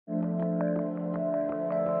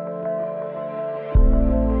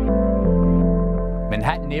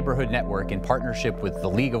Manhattan Neighborhood Network, in partnership with the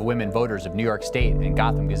League of Women Voters of New York State and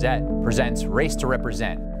Gotham Gazette, presents Race to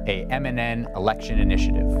Represent, a MNN election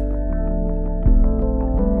initiative.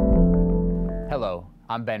 Hello,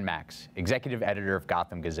 I'm Ben Max, Executive Editor of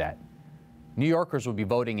Gotham Gazette. New Yorkers will be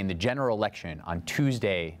voting in the general election on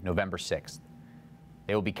Tuesday, November 6th.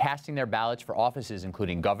 They will be casting their ballots for offices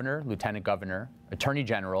including governor, lieutenant governor, attorney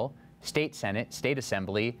general, state senate, state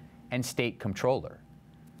assembly, and state comptroller.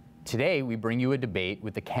 Today, we bring you a debate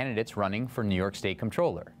with the candidates running for New York State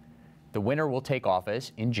Comptroller. The winner will take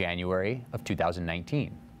office in January of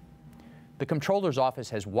 2019. The Comptroller's office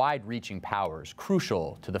has wide-reaching powers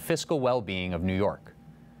crucial to the fiscal well-being of New York.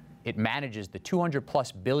 It manages the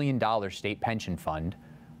 $200+ billion state pension fund,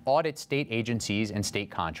 audits state agencies and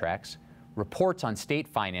state contracts, reports on state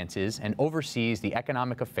finances, and oversees the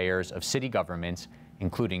economic affairs of city governments,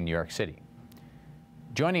 including New York City.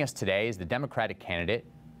 Joining us today is the Democratic candidate,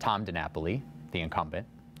 Tom DiNapoli, the incumbent,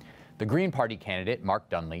 the Green Party candidate, Mark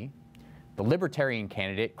Dunlea, the Libertarian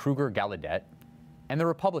candidate, Cruger Gallaudet, and the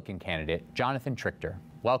Republican candidate, Jonathan Trichter.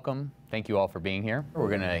 Welcome. Thank you all for being here. We're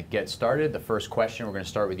going to get started. The first question, we're going to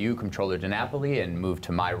start with you, Comptroller DiNapoli, and move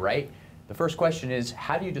to my right. The first question is,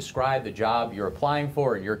 how do you describe the job you're applying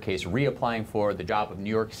for, in your case, reapplying for, the job of New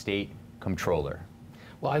York State Comptroller?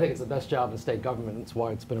 Well, I think it's the best job in state government. It's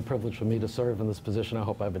why it's been a privilege for me to serve in this position. I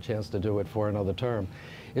hope I have a chance to do it for another term.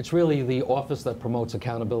 It's really the office that promotes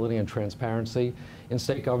accountability and transparency in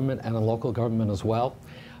state government and in local government as well.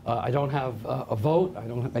 I don't have a vote. I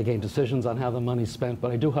don't make any decisions on how the money's spent,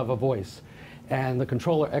 but I do have a voice. And the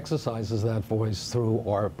Comptroller exercises that voice through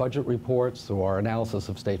our budget reports, through our analysis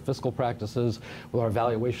of state fiscal practices, with our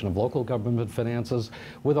evaluation of local government finances,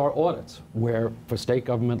 with our audits, where for state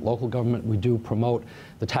government, local government, we do promote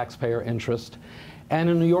the taxpayer interest. And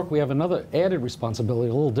in New York, we have another added responsibility,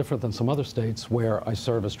 a little different than some other states, where I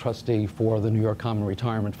serve as trustee for the New York Common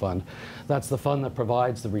Retirement Fund. That's the fund that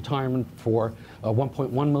provides the retirement for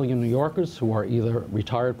 1.1 million New Yorkers who are either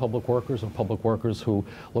retired public workers or public workers who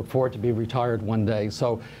look forward to be retired one day.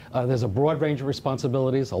 So there's a broad range of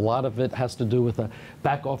responsibilities. A lot of it has to do with the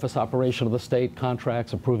back office operation of the state,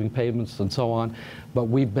 contracts, approving payments, and so on. But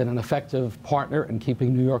we've been an effective partner in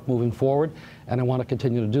keeping New York moving forward, and I want to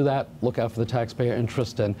continue to do that, look out for the taxpayer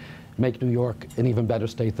interest, and make New York an even better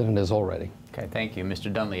state than it is already. Okay, thank you.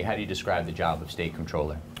 Mr. Dunlea, how do you describe the job of State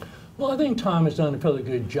Comptroller? Well, I think Tom has done a fairly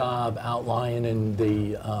good job outlining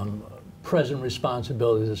the present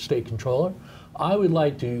responsibilities of State Comptroller. I would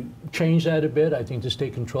like to change that a bit. I think the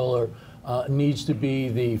State Comptroller needs to be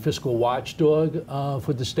the fiscal watchdog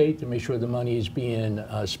for the state to make sure the money is being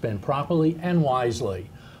spent properly and wisely.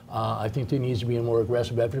 I think there needs to be a more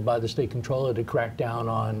aggressive effort by the State Comptroller to crack down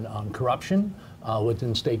on corruption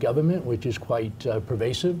within state government, which is quite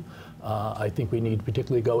pervasive. I think we need to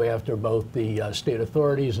particularly go after both the state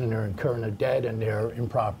authorities and their incurring of debt and their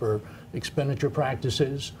improper expenditure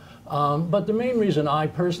practices. But the main reason I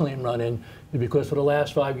personally am running is because for the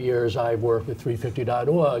last 5 years I've worked with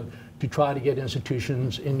 350.org to try to get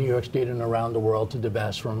institutions in New York State and around the world to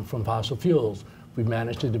divest from fossil fuels. We've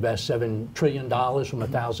managed to divest $7 trillion from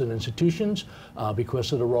 1,000 institutions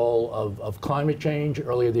because of the role of climate change.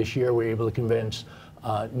 Earlier this year, we were able to convince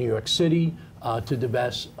New York City to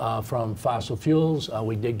divest from fossil fuels.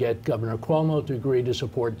 We did get Governor Cuomo to agree to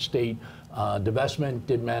support state divestment,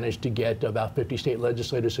 did manage to get about 50 state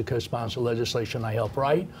legislators to co-sponsor legislation I helped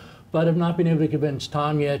write, but have not been able to convince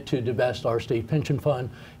Tom yet to divest our state pension fund.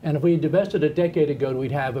 And if we had divested a decade ago,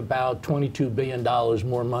 we'd have about $22 billion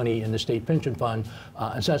more money in the state pension fund.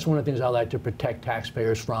 And so that's one of the things I like to protect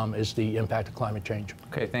taxpayers from, is the impact of climate change.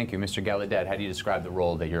 Okay, thank you. Mr. Gallaudet, how do you describe the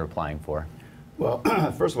role that you're applying for? Well,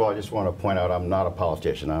 first of all, I just want to point out I'm not a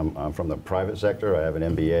politician. I'm from the private sector. I have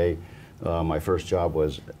an MBA. My first job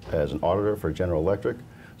was as an auditor for General Electric,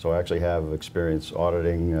 so I actually have experience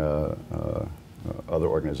auditing other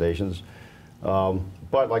organizations.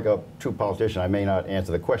 But like a true politician, I may not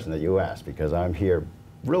answer the question that you asked, because I'm here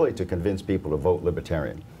really to convince people to vote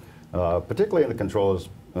Libertarian, particularly in the Comptroller's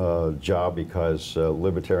job, because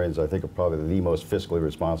Libertarians, I think, are probably the most fiscally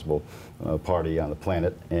responsible party on the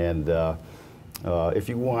planet. And if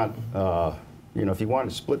you want, if you want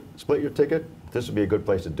to split your ticket, this would be a good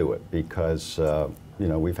place to do it, because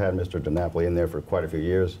we've had Mr. DiNapoli in there for quite a few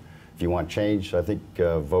years. If you want change, I think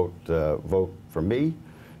vote for me.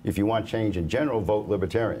 If you want change in general, vote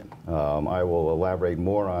Libertarian. I will elaborate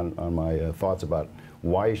more on my thoughts about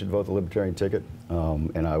why you should vote the Libertarian ticket,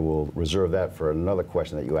 and I will reserve that for another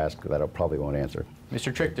question that you asked that I probably won't answer.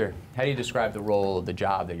 Mr. Trichter, how do you describe the role of the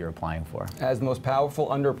job that you're applying for? As the most powerful,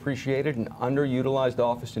 underappreciated, and underutilized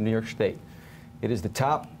office in New York State. It is the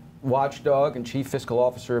top watchdog and chief fiscal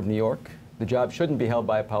officer of New York. The job shouldn't be held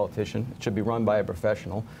by a politician. It should be run by a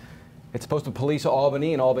professional. It's supposed to police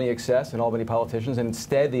Albany and Albany excess and Albany politicians, and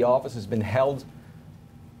instead the office has been held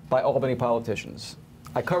by Albany politicians.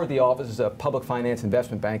 I covered the office as a public finance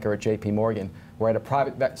investment banker at JP Morgan, where I had a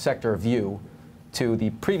private sector view to the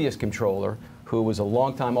previous comptroller, who was a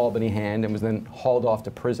longtime Albany hand and was then hauled off to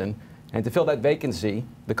prison. And to fill that vacancy,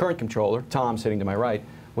 the current comptroller, Tom, sitting to my right,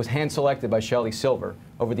 was hand-selected by Shelley Silver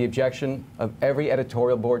over the objection of every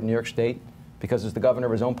editorial board in New York State, because as the governor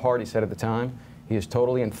of his own party said at the time, he is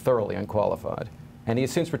totally and thoroughly unqualified. And he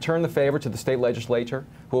has since returned the favor to the state legislature,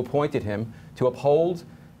 who appointed him to uphold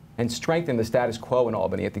and strengthen the status quo in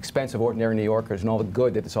Albany at the expense of ordinary New Yorkers and all the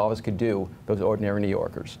good that this office could do those ordinary New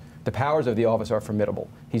Yorkers. The powers of the office are formidable.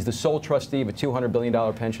 He's the sole trustee of a $200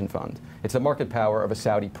 billion pension fund. It's the market power of a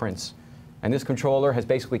Saudi prince. And this comptroller has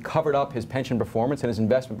basically covered up his pension performance and his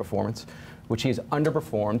investment performance, which he has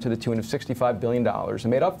underperformed to the tune of $65 billion and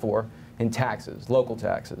made up for in taxes, local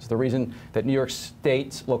taxes. The reason that New York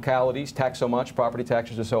State's localities tax so much, property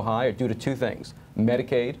taxes are so high, are due to two things: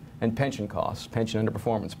 Medicaid and pension costs, pension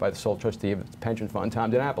underperformance by the sole trustee of the pension fund,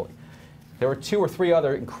 Tom DiNapoli. There are 2 or 3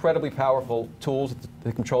 other incredibly powerful tools that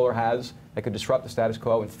the comptroller has that could disrupt the status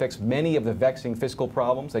quo and fix many of the vexing fiscal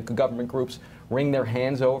problems that government groups wring their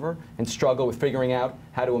hands over and struggle with figuring out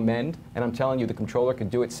how to amend. And I'm telling you, the comptroller could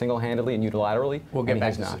do it single-handedly and unilaterally. We'll get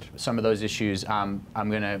back to some of those issues. I'm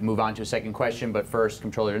going to move on to a second question, but first,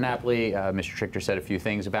 Comptroller DiNapoli, Mr. Trichter said a few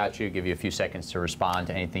things about you. Give you a few seconds to respond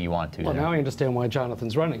to anything you want to. Well, now I understand why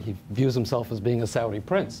Jonathan's running. He views himself as being a Saudi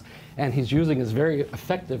prince, and he's using his very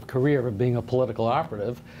effective career of being a political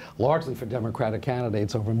operative, largely for Democratic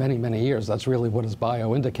candidates over many, many years. That's really what his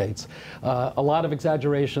bio indicates. A lot of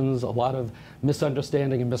exaggerations, a lot of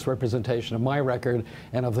misunderstanding and misrepresentation of my record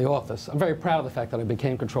and of the office. I'm very proud of the fact that I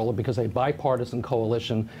became comptroller because a bipartisan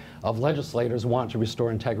coalition of legislators want to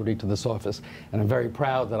restore integrity to this office. And I'm very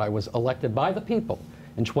proud that I was elected by the people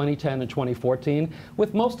in 2010 and 2014,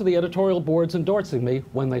 with most of the editorial boards endorsing me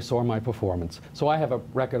when they saw my performance. So I have a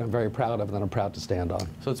record I'm very proud of and that I'm proud to stand on.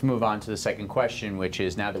 So let's move on to the second question, which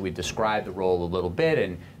is, now that we've described the role a little bit,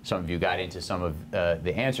 and some of you got into some of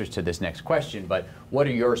the answers to this next question, but what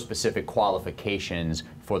are your specific qualifications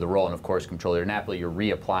for the role? And of course, Comptroller DiNapoli, you're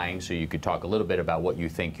reapplying, so you could talk a little bit about what you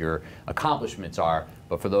think your accomplishments are.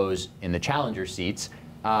 But for those in the challenger seats,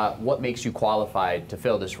 what makes you qualified to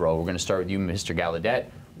fill this role? We're going to start with you, Mr. Gallaudet.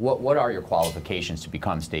 What are your qualifications to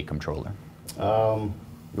become state comptroller? You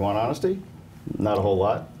want honesty? Not a whole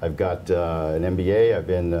lot. I've got an MBA. I've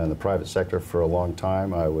been in the private sector for a long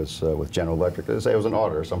time. I was with General Electric. As I say, I was an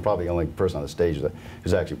auditor, so I'm probably the only person on the stage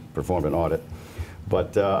who's actually performed an audit.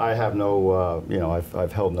 But I have no,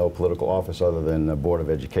 I've held no political office other than the Board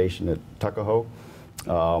of Education at Tuckahoe.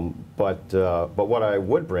 But what I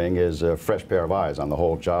would bring is a fresh pair of eyes on the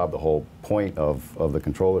whole job, the whole point of the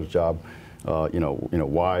comptroller's job.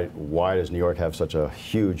 Why does New York have such a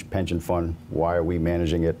huge pension fund? Why are we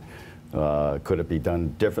managing it? Could it be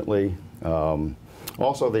done differently?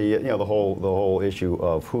 Also, the whole issue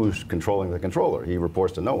of who's controlling the controller. He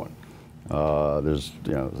reports to no one.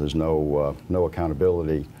 There's no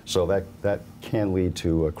accountability. So that can lead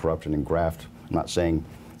to corruption and graft. I'm not saying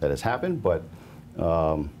that has happened, but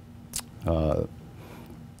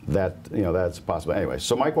that's possible. Anyway,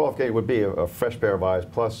 so my qualification would be a fresh pair of eyes.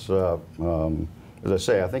 Plus, as I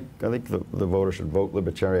say, I think the voter should vote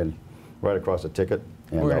Libertarian right across the ticket.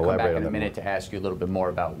 And we're going to come back in a minute to ask you a little bit more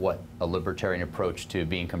about what a Libertarian approach to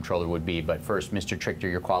being comptroller would be. But first, Mr.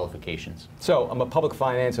 Trichter, your qualifications. So I'm a public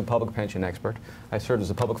finance and public pension expert. I served as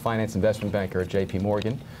a public finance investment banker at JP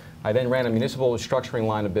Morgan. I then ran a municipal restructuring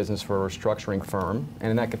line of business for a restructuring firm,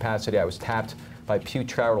 and in that capacity I was tapped by Pew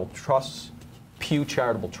Charitable Trusts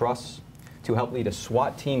to help lead a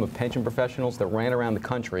SWAT team of pension professionals that ran around the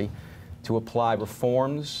country to apply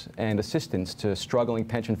reforms and assistance to struggling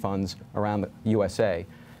pension funds around the USA.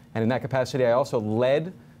 And in that capacity I also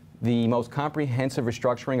led the most comprehensive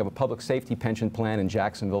restructuring of a public safety pension plan in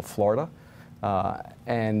Jacksonville, Florida.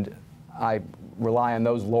 And I rely on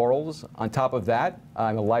those laurels. On top of that,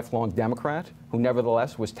 I'm a lifelong Democrat who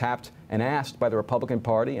nevertheless was tapped and asked by the Republican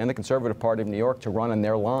Party and the Conservative Party of New York to run on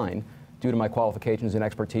their line due to my qualifications and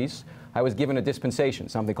expertise. I was given a dispensation,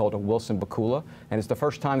 something called a Wilson-Bakula, and it's the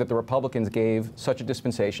first time that the Republicans gave such a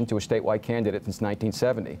dispensation to a statewide candidate since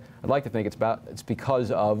 1970. I'd like to think it's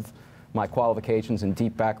because of my qualifications and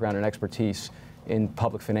deep background and expertise in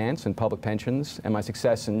public finance and public pensions, and my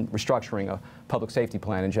success in restructuring a public safety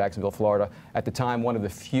plan in Jacksonville, Florida. At the time, one of the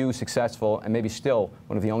few successful, and maybe still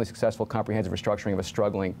one of the only successful comprehensive restructuring of a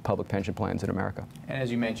struggling public pension plans in America. And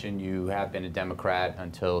as you mentioned, you have been a Democrat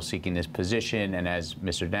until seeking this position, and as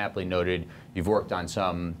Mr. DiNapoli noted, you've worked on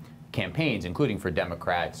some campaigns, including for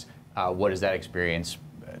Democrats. What has that experience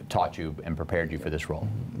taught you and prepared you for this role?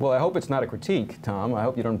 Well, I hope it's not a critique, Tom. I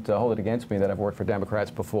hope you don't hold it against me that I've worked for Democrats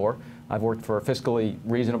before. I've worked for fiscally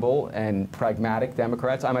reasonable and pragmatic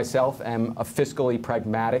Democrats. I myself am a fiscally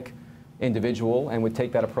pragmatic individual and would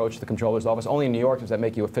take that approach to the Comptroller's office. Only in New York does that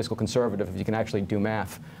make you a fiscal conservative if you can actually do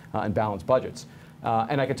math and balance budgets.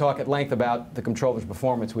 And I could talk at length about the Comptroller's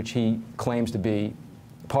performance, which he claims to be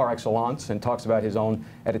par excellence, and talks about his own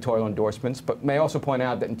editorial endorsements. But may also point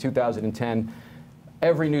out that in 2010,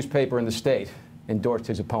 every newspaper in the state endorsed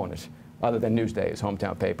his opponent, other than Newsday, his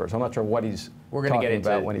hometown paper. So I'm not sure what he's talking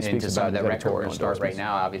about when he speaks about that his record. We're editorial going to start right endorsements.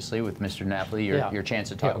 now, obviously, with Mr. DiNapoli, your chance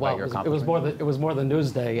to talk well, about your it accomplishment. was more than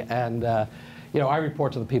Newsday, and you know, I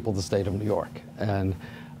report to the people of the state of New York, and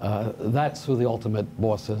that's who the ultimate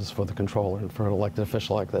boss is for the Comptroller and for an elected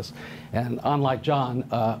official like this. And unlike John,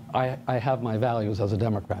 I have my values as a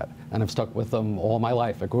Democrat, and I've stuck with them all my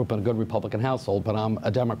life. I grew up in a good Republican household, but I'm a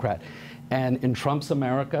Democrat. And in Trump's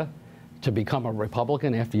America, to become a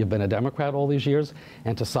Republican after you've been a Democrat all these years,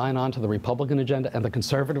 and to sign on to the Republican agenda and the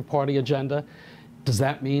Conservative Party agenda, does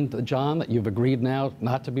that mean, John, that you've agreed now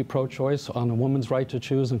not to be pro-choice on a woman's right to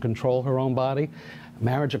choose and control her own body?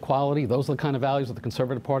 Marriage equality, those are the kind of values that the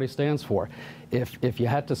Conservative Party stands for. If you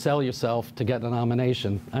had to sell yourself to get a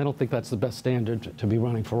nomination, I don't think that's the best standard to be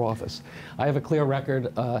running for office. I have a clear record,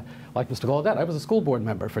 like Mr. Gallaudet. I was a school board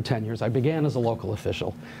member for 10 years. I began as a local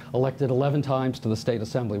official, elected 11 times to the State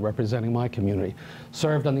Assembly representing my community,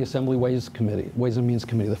 served on the Assembly Ways and Means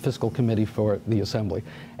Committee, the fiscal committee for the Assembly.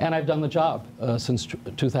 And I've done the job since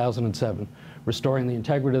 2007, restoring the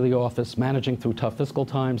integrity of the office, managing through tough fiscal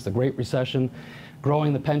times, the Great Recession,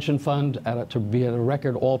 growing the pension fund to be at a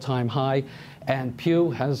record all-time high. And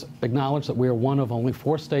Pew has acknowledged that we are one of only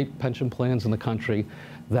 4 state pension plans in the country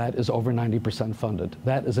that is over 90% funded.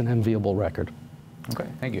 That is an enviable record. Okay,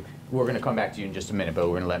 thank you. We're going to come back to you in just a minute, but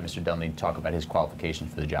we're going to let Mr. Dunlea talk about his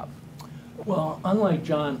qualifications for the job. Well, unlike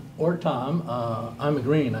John or Tom, I'm a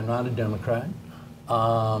Green. I'm not a Democrat.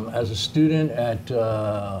 As a student at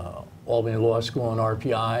Albany Law School and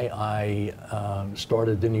RPI, I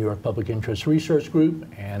started the New York Public Interest Research Group,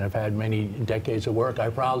 and I've had many decades of work. I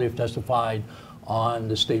proudly have testified on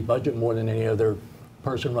the state budget more than any other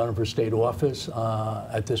person running for state office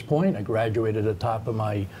at this point. I graduated at the top of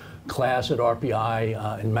my class at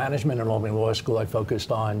RPI in management at Albany Law School. I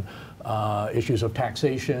focused on issues of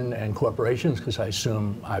taxation and corporations because I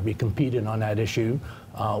assumed I'd be competing on that issue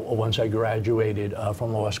once I graduated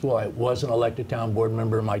from law school. I was an elected town board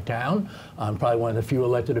member in my town. I'm probably one of the few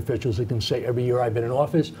elected officials that can say every year I've been in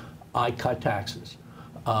office, I cut taxes.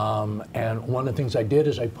 And one of the things I did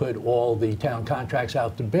is I put all the town contracts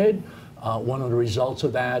out to bid. One of the results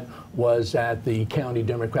of that was that the county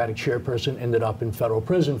Democratic chairperson ended up in federal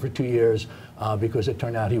prison for 2 years because it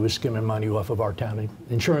turned out he was skimming money off of our town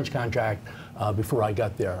insurance contract before I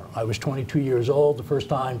got there. I was 22 years old the first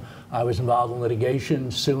time I was involved in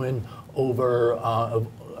litigation, suing over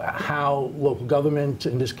how local government,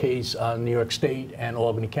 in this case New York State and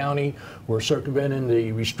Albany County, were circumventing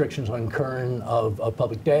the restrictions on incurring of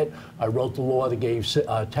public debt. I wrote the law that gave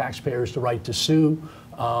taxpayers the right to sue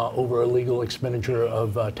over illegal expenditure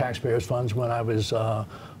of taxpayers' funds when I was a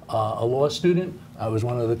law student. I was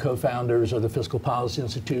one of the co-founders of the Fiscal Policy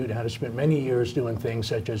Institute and had spent many years doing things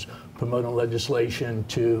such as promoting legislation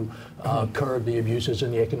to curb the abuses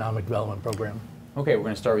in the economic development program. Okay, we're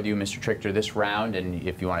going to start with you, Mr. Trichter, this round, and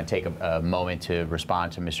if you want to take a moment to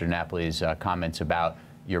respond to Mr. DiNapoli's comments about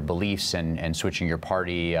your beliefs and switching your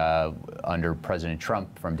party under President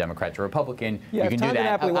Trump from Democrat to Republican, yeah, you can do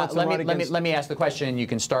that. Let me ask the question. You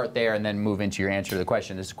can start there and then move into your answer to the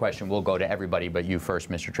question. This question will go to everybody, but you first,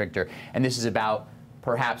 Mr. Trichter. And this is about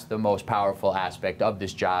perhaps the most powerful aspect of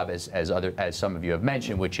this job, as some of you have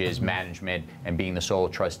mentioned, which is management and being the sole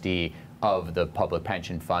trustee of the public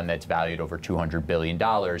pension fund that's valued over $200 billion.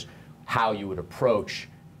 How you would approach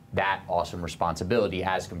that awesome responsibility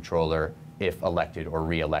as Comptroller if elected or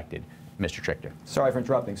re-elected. Mr. Trichter. Sorry for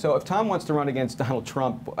interrupting. So if Tom wants to run against Donald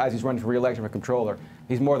Trump as he's running for re-election for Comptroller,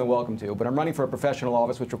 he's more than welcome to. But I'm running for a professional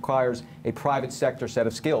office which requires a private sector set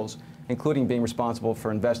of skills, including being responsible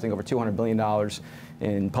for investing over $200 billion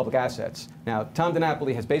in public assets. Now, Tom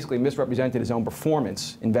DiNapoli has basically misrepresented his own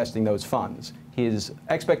performance investing those funds. His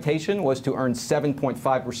expectation was to earn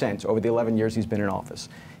 7.5% over the 11 years he's been in office.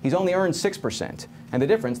 He's only earned 6%. And the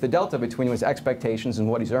difference, the delta between his expectations and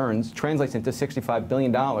what he's earned, translates into $65 billion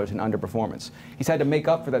in underperformance. He's had to make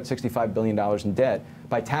up for that $65 billion in debt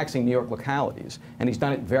by taxing New York localities, and he's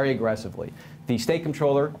done it very aggressively. The state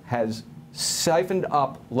comptroller has siphoned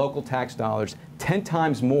up local tax dollars 10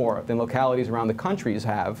 times more than localities around the country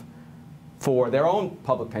have for their own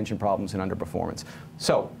public pension problems and underperformance.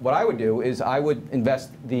 So what I would do is I would invest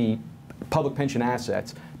the public pension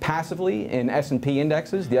assets passively in S&P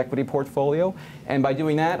indexes, the equity portfolio, and by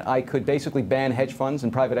doing that, I could basically ban hedge funds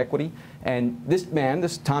and private equity. And this man,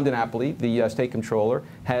 this Tom DiNapoli, the state comptroller,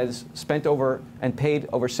 has spent over and paid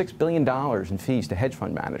over $6 billion in fees to hedge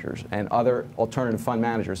fund managers and other alternative fund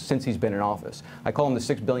managers since he's been in office. I call him the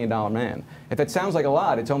 $6 billion man. If it sounds like a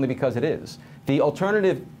lot, it's only because it is. The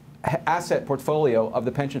alternative asset portfolio of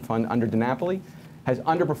the pension fund under DiNapoli has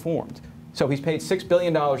underperformed. So he's paid $6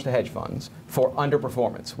 billion to hedge funds for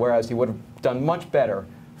underperformance, whereas he would have done much better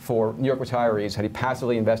for New York retirees had he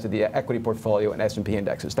passively invested the equity portfolio in S&P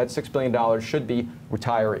indexes. That $6 billion should be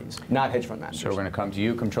retirees, not hedge fund managers. So we're going to come to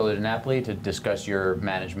you, Comptroller DiNapoli, to discuss your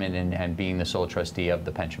management and being the sole trustee of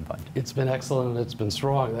the pension fund. It's been excellent and it's been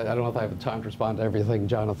strong. I don't know if I have the time to respond to everything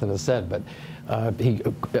Jonathan has said, but he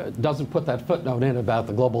doesn't put that footnote in about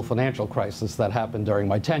the global financial crisis that happened during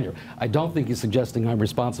my tenure. I don't think he's suggesting I'm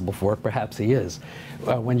responsible for it. Perhaps he is.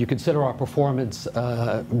 When you consider our performance,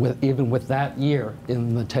 even with that year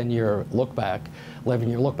in the 10-year look back,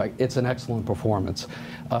 11-year look back, it's an excellent performance.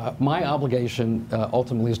 My obligation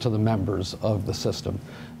ultimately is to the members of the system.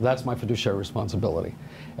 That's my fiduciary responsibility.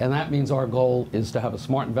 And that means our goal is to have a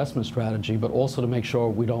smart investment strategy, but also to make sure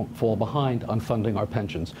we don't fall behind on funding our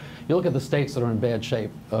pensions. You look at the states that are in bad shape,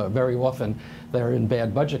 very often they're in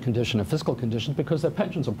bad budget condition and fiscal conditions because their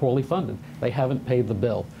pensions are poorly funded. They haven't paid the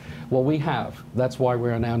bill. Well, we have. That's why we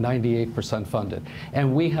are now 98% funded.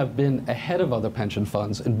 And we have been ahead of other pension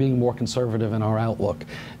funds in being more conservative in our outlook,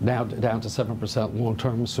 now down to 7%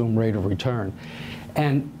 long-term assumed rate of return.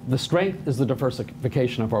 And the strength is the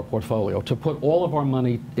diversification of our portfolio. To put all of our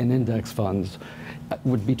money in index funds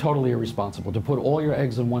would be totally irresponsible. To put all your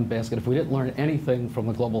eggs in one basket, if we didn't learn anything from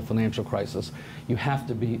the global financial crisis, you have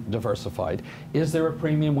to be diversified. Is there a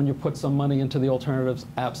premium when you put some money into the alternatives?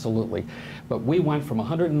 Absolutely. But we went from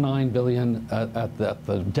 $109 billion at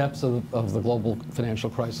the depths of the global financial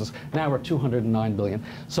crisis. Now we're $209 billion.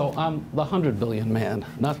 So I'm the $100 billion man,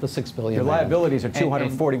 not the $6 billion Your man. liabilities are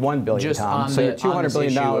 $241 billion, Tom. So you're $200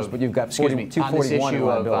 billion, but you've got $241 in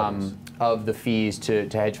liabilities. Of the fees to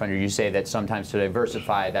hedge funders, you say that sometimes to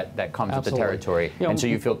diversify, that comes with the territory. You know, and so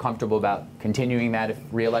you feel comfortable about continuing that if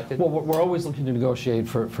reelected? Well, we're always looking to negotiate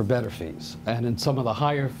for better fees. And in some of the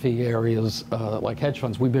higher fee areas, like hedge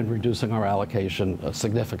funds, we've been reducing our allocation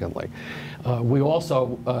significantly. We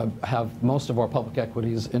also have most of our public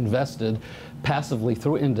equities invested passively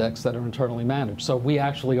through index that are internally managed. So we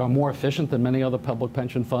actually are more efficient than many other public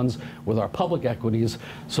pension funds with our public equities.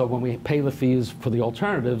 So when we pay the fees for the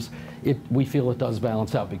alternatives, we feel it does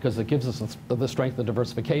balance out because it gives us the strength of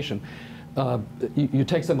diversification. You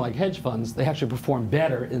take something like hedge funds, they actually perform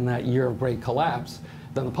better in that year of great collapse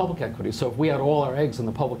than the public equity. So if we had all our eggs in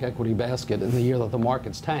the public equity basket in the year that the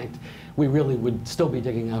markets tanked, we really would still be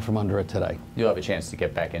digging out from under it today. You'll have a chance to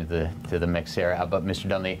get back into the mix here. But Mr.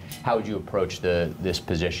 Dunlea, how would you approach this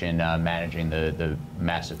position managing the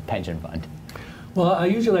massive pension fund? Well, I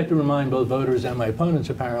usually like to remind both voters and my opponents,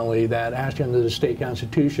 apparently, that actually under the state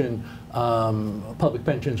constitution, public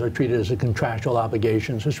pensions are treated as a contractual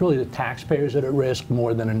obligation. So it's really the taxpayers that are at risk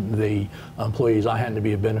more than the employees. I happen to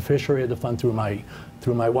be a beneficiary of the fund through my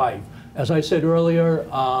wife. As I said earlier,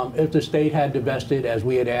 if the state had divested, as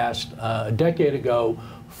we had asked a decade ago,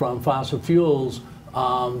 from fossil fuels,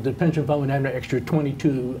 the pension fund would have an extra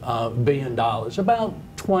 $22 billion, about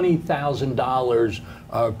 $20,000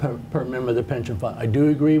 per member of the pension fund. I do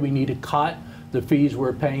agree we need to cut the fees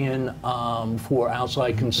we're paying for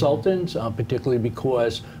outside consultants, particularly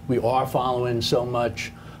because we are following so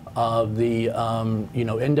much of the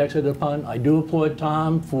index of the fund. I do applaud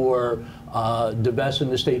Tom for divesting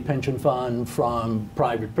the state pension fund from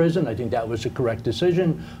private prison. I think that was a correct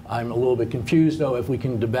decision. I'm a little bit confused, though, if we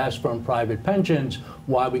can divest from private pensions,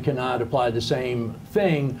 why we cannot apply the same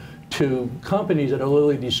thing to companies that are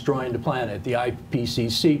literally destroying the planet. The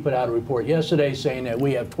IPCC put out a report yesterday saying that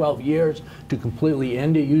we have 12 years to completely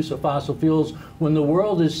end the use of fossil fuels. When the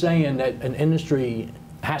world is saying that an industry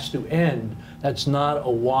has to end, that's not a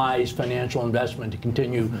wise financial investment to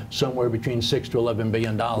continue somewhere between $6 to $11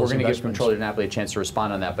 billion. We're going to give Comptroller DiNapoli a chance to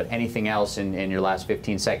respond on that, but anything else in your last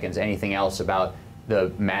 15 seconds, anything else about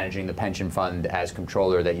managing the pension fund as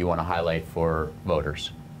Comptroller that you want to highlight for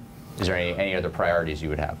voters? Is there any other priorities you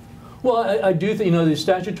would have? Well, I do think, the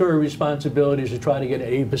statutory responsibility is to try to get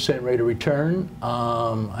an 8% rate of return.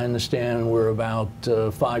 I understand we're about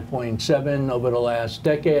 5.7 over the last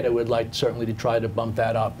decade. I would like certainly to try to bump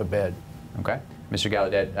that up a bit. Okay. Mr.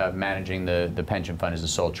 Gallaudet, managing the pension fund as a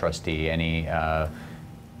sole trustee, any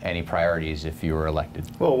any priorities if you were elected?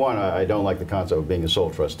 Well, one, I don't like the concept of being a sole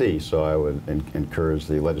trustee, so I would encourage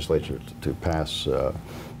the legislature to pass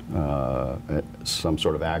some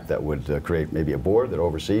sort of act that would create maybe a board that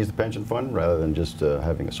oversees the pension fund rather than just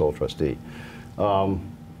having a sole trustee.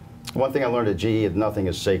 One thing I learned at GE is nothing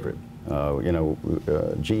is sacred.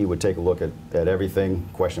 GE would take a look at everything,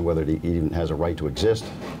 question whether it even has a right to exist,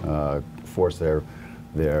 force their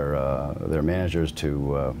managers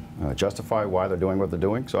to justify why they're doing what they're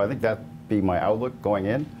doing. So I think that'd be my outlook going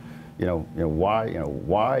in.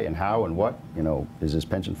 Why and how and what. Is this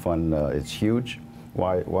pension fund? It's huge.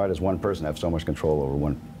 Why does one person have so much control over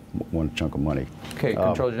one chunk of money? Okay,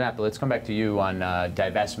 Comptroller DiNapoli, let's come back to you on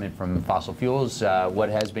divestment from fossil fuels. What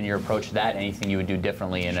has been your approach to that? Anything you would do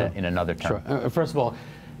differently in, in another term? Sure. First of all,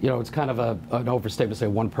 it's kind of an overstatement to say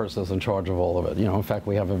one person is in charge of all of it. In fact,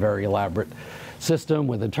 we have a very elaborate system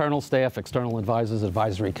with internal staff, external advisors,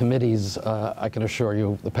 advisory committees. I can assure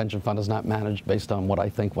you the pension fund is not managed based on what I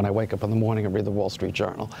think when I wake up in the morning and read the Wall Street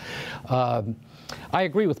Journal. I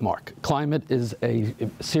agree with Mark. Climate is a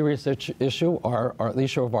serious issue, the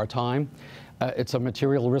issue of our time. It's a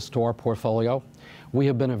material risk to our portfolio. We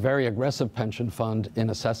have been a very aggressive pension fund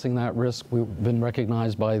in assessing that risk. We've been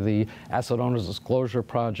recognized by the Asset Owners Disclosure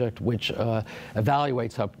Project, which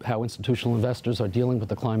evaluates how institutional investors are dealing with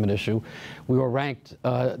the climate issue. We were ranked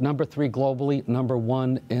number 3 globally, number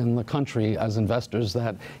 1 in the country as investors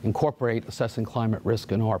that incorporate assessing climate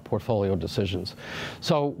risk in our portfolio decisions.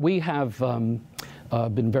 So we have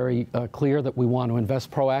been very clear that we want to invest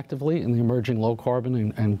proactively in the emerging low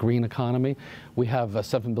carbon and green economy. We have a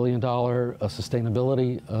 $7 billion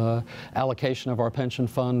sustainability allocation of our pension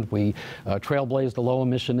fund. We trailblazed a low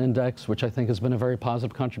emission index, which I think has been a very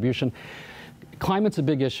positive contribution. Climate's a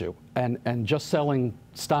big issue, and just selling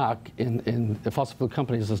stock in fossil fuel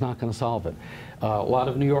companies is not going to solve it. A lot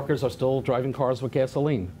of New Yorkers are still driving cars with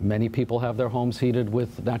gasoline. Many people have their homes heated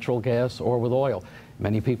with natural gas or with oil.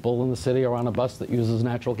 Many people in the city are on a bus that uses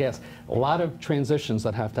natural gas. A lot of transitions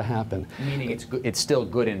that have to happen. Meaning it's still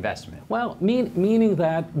good investment. Well, meaning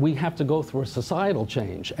that we have to go through a societal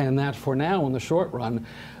change, and that for now, in the short run,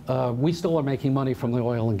 we still are making money from the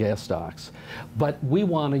oil and gas stocks. But we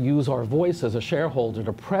want to use our voice as a shareholder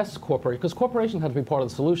to press corporations, because corporations have to be part of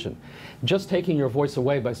the solution. Just taking your voice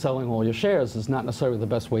away by selling all your shares is not necessarily the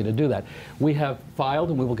best way to do that. We have filed,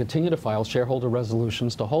 and we will continue to file, shareholder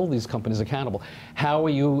resolutions to hold these companies accountable. How are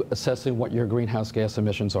you assessing what your greenhouse gas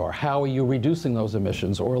emissions are? How are you reducing those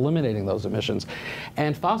emissions or eliminating those emissions?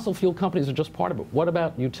 And fossil fuel companies are just part of it. What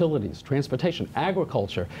about utilities, transportation,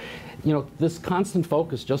 agriculture? This constant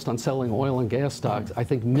focus just on selling oil and gas stocks, I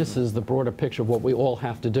think, misses the broader picture of what we all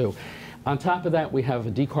have to do. On top of that, we have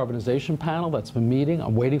a decarbonization panel that's been meeting.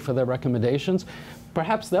 I'm waiting for their recommendations.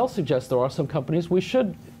 Perhaps they'll suggest there are some companies we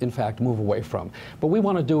should, in fact, move away from. But we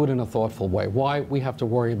want to do it in a thoughtful way. Why? We have to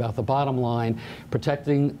worry about the bottom line,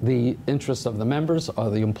 protecting the interests of the members,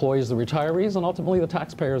 the employees, the retirees, and ultimately the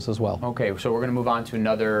taxpayers as well. Okay, so we're going to move on to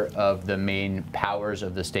another of the main powers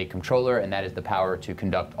of the state comptroller, and that is the power to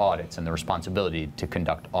conduct audits and the responsibility to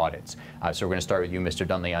conduct audits. So we're going to start with you, Mr.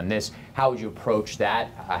 Dunlea, on this. How would you approach that?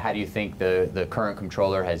 How do you think the current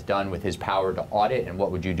comptroller has done with his power to audit, and what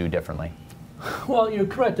would you do differently? Well, you're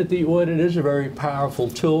correct that the audit is a very powerful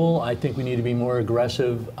tool. I think we need to be more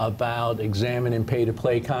aggressive about examining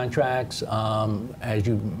pay-to-play contracts. As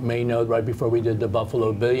you may know, right before we did the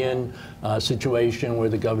Buffalo Billion situation where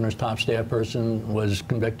the governor's top staff person was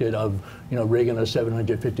convicted of, rigging a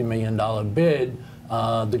 $750 million bid,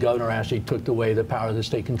 the governor actually took away the power of the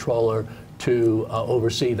state comptroller to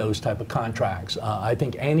oversee those type of contracts. I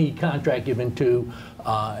think any contract given to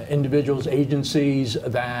individuals, agencies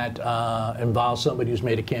that involve somebody who's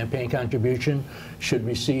made a campaign contribution should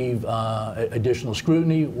receive additional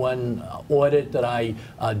scrutiny. One audit that I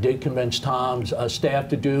did convince Tom's staff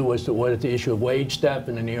to do was to audit the issue of wage theft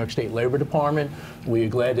in the New York State Labor Department. We are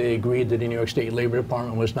glad they agreed that the New York State Labor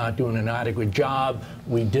Department was not doing an adequate job.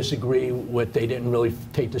 We disagree with they didn't really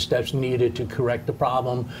take the steps needed to correct the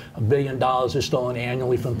problem. $1 billion is stolen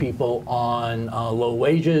annually from people on low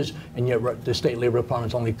wages, and yet the State Labor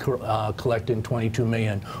Department's only collecting $22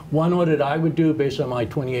 million. One audit I would do, based on my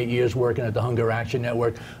 28 years working at the Hunger Action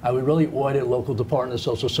Network, I would really audit local Department of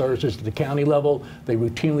Social Services at the county level. They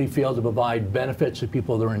routinely fail to provide benefits to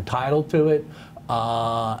people that are entitled to it.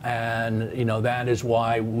 And that is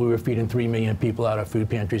why we were feeding 3 million people out of food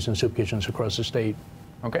pantries and soup kitchens across the state.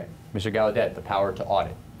 Okay. Mr. Gallaudet, the power to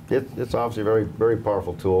audit. It's obviously a very, very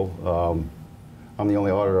powerful tool. I'm the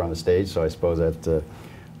only auditor on the stage, so I suppose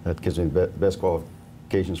that gives me the best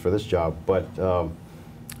qualifications for this job. But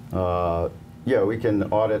yeah, we can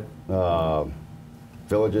audit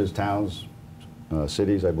villages, towns,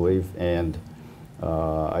 cities, I believe, and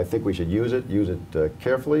I think we should use it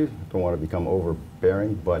carefully. Don't want to become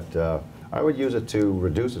overbearing, but I would use it to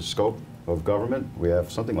reduce the scope of government. We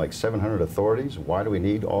have something like 700 authorities. Why do we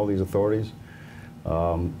need all these authorities?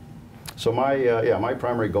 So my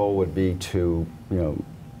primary goal would be to,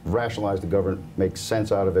 rationalize the government, make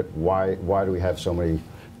sense out of it. Why do we have so many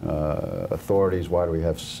authorities? Why do we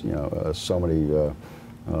have so many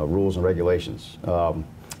rules and regulations?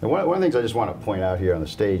 And one of the things I just want to point out here on the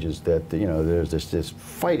stage is that there's this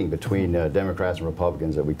fighting between Democrats and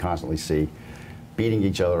Republicans that we constantly see, beating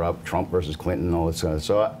each other up, Trump versus Clinton, and all this kind of.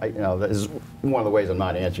 So this is one of the ways I'm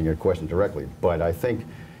not answering your question directly, but I think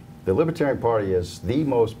the Libertarian Party is the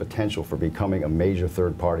most potential for becoming a major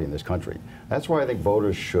third party in this country. That's why I think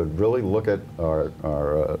voters should really look at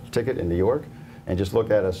our ticket in New York and just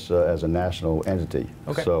look at us as a national entity.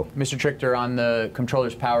 Okay. So, Mr. Trichter, on the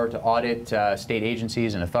Comptroller's power to audit state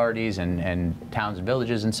agencies and authorities and towns and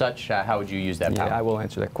villages and such, how would you use that power? Yeah, I will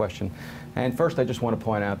answer that question. And first, I just want to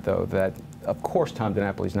point out, though, that of course Tom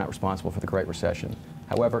DiNapoli is not responsible for the Great Recession.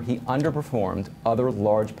 However, he underperformed other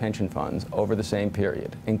large pension funds over the same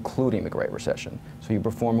period, including the Great Recession. So he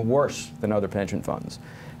performed worse than other pension funds.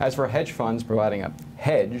 As for hedge funds providing a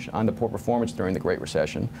hedge on the poor performance during the Great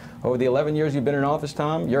Recession, over the 11 years you've been in office,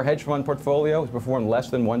 Tom, your hedge fund portfolio has performed less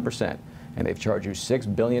than 1%, and they've charged you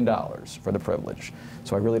 $6 billion for the privilege.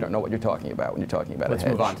 So I really don't know what you're talking about when you're talking about a hedge.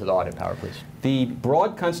 Let's move on to the audit power, please. The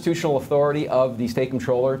broad constitutional authority of the state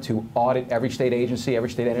comptroller to audit every state agency, every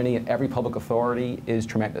state entity, and every public authority is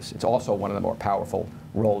tremendous. It's also one of the more powerful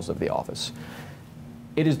roles of the office.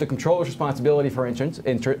 It is the comptroller's responsibility, for instance,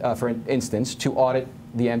 to audit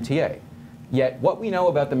the MTA. Yet what we know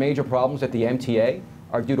about the major problems at the MTA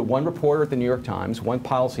are due to one reporter at the New York Times, one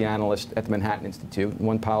policy analyst at the Manhattan Institute, and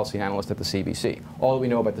one policy analyst at the CBC. All that we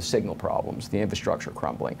know about the signal problems, the infrastructure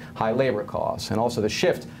crumbling, high labor costs, and also the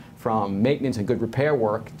shift from maintenance and good repair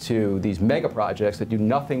work to these mega projects that do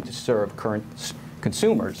nothing to serve current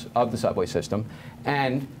consumers of the subway system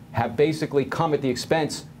and have basically come at the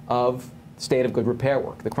expense of state of good repair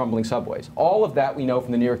work, the crumbling subways. All of that we know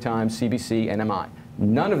from the New York Times, CBC, and MI.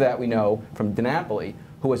 None of that we know from DiNapoli,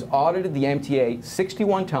 who has audited the MTA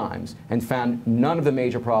 61 times and found none of the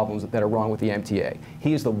major problems that are wrong with the MTA.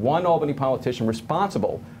 He is the one Albany politician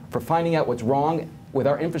responsible for finding out what's wrong with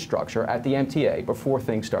our infrastructure at the MTA before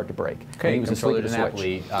things start to break. Okay, and he was asleep Comptroller at the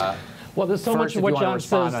switch. DiNapoli, Well, there's so much First, of if what you wanna John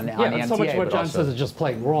respond says. on the So much MTA, of what but John also- says is just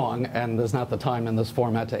plain wrong, and there's not the time in this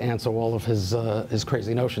format to answer all of his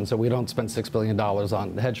crazy notions. So we don't spend $6 billion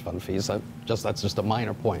on hedge fund fees. That's just a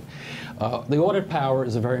minor point. The audit power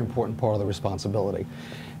is a very important part of the responsibility.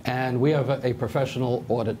 And we have a professional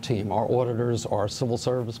audit team. Our auditors are civil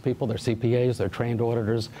service people. They're CPAs. They're trained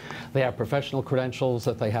auditors. They have professional credentials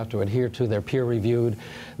that they have to adhere to. They're peer reviewed.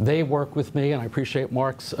 They work with me, and I appreciate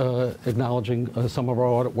Mark's acknowledging some of our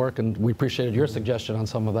audit work, and we appreciated your suggestion on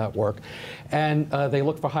some of that work. And they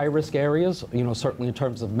look for high-risk areas, certainly in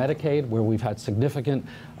terms of Medicaid, where we've had significant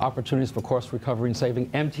opportunities for cost recovery and saving.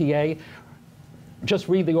 MTA, just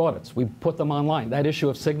read the audits. We put them online. That issue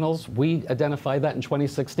of signals, we identified that in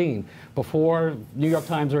 2016, before New York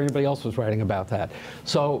Times or anybody else was writing about that.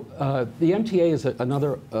 So the MTA is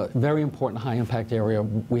another very important high-impact area.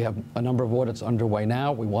 We have a number of audits underway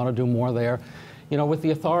now. We want to do more there. With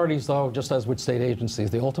the authorities, though, just as with state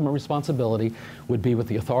agencies, the ultimate responsibility would be with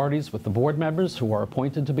the authorities, with the board members who are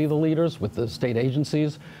appointed to be the leaders, with the state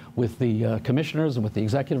agencies, with the commissioners, and with the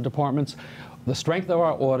executive departments. The strength of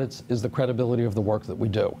our audits is the credibility of the work that we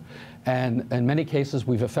do. And in many cases,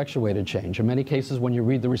 we've effectuated change. In many cases, when you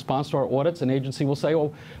read the response to our audits, an agency will say,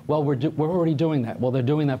 oh, well, we're already doing that. Well, they're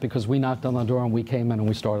doing that because we knocked on the door and we came in and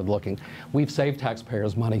we started looking. We've saved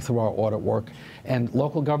taxpayers money through our audit work. And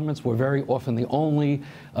local governments were very often the only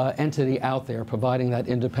entity out there providing that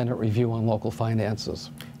independent review on local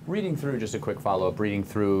finances. Reading through, just a quick follow-up, reading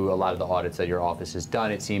through a lot of the audits that your office has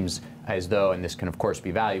done, it seems as though, and this can of course be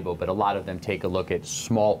valuable, but a lot of them take a look at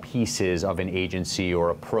small pieces of an agency or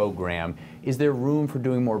a program. Is there room for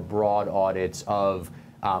doing more broad audits of,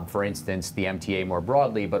 for instance, the MTA more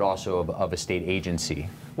broadly, but also of a state agency?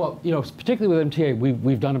 Well, particularly with MTA,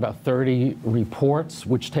 we've done about 30 reports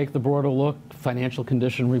which take the broader look, financial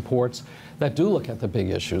condition reports that do look at the big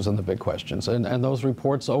issues and the big questions. And those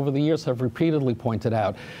reports over the years have repeatedly pointed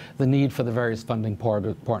out the need for the various funding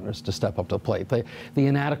partners to step up to the plate, the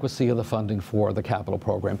inadequacy of the funding for the capital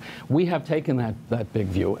program. We have taken that big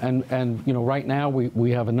view. And right now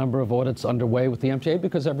we have a number of audits underway with the MTA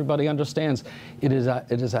because everybody understands it is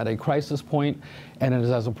at a crisis point, and it is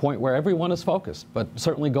at a point where everyone is focused. But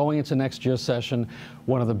certainly certainly going into next year's session,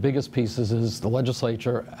 one of the biggest pieces is the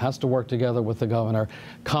legislature has to work together with the governor,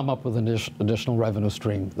 come up with an additional revenue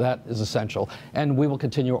stream. That is essential. And we will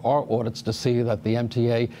continue our audits to see that the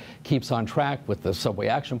MTA keeps on track with the subway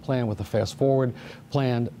action plan, with the fast forward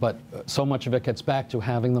plan, but so much of it gets back to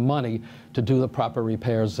having the money to do the proper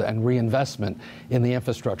repairs and reinvestment in the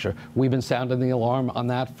infrastructure. We've been sounding the alarm on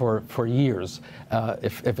that for years.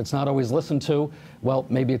 If it's not always listened to, well,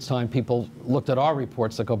 maybe it's time people looked at our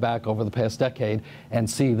reports that go back over the past decade and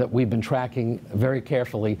see that we've been tracking very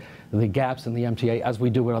carefully the gaps in the MTA as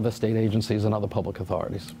we do with other state agencies and other public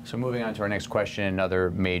authorities. So moving on to our next question,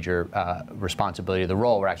 another major responsibility of the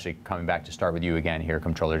role. We're actually coming back to start with you again here,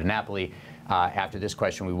 Comptroller DiNapoli. After this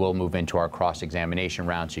question, we will move into our cross-examination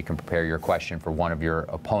round, so you can prepare your question for one of your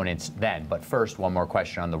opponents then. But first, one more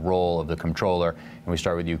question on the role of the Comptroller, and we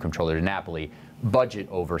start with you, Comptroller DiNapoli. Budget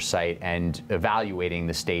oversight and evaluating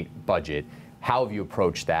the state budget. How have you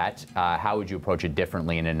approached that? How would you approach it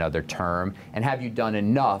differently in another term? And have you done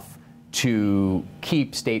enough to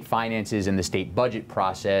keep state finances and the state budget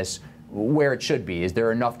process where it should be? Is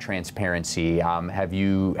there enough transparency? Have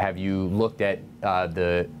you looked at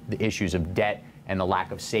the issues of debt and the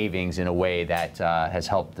lack of savings in a way that has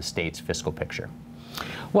helped the state's fiscal picture?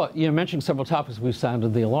 Well, you mentioned several topics we've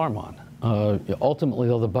sounded the alarm on. Ultimately,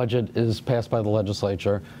 though, the budget is passed by the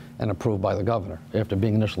legislature and approved by the governor after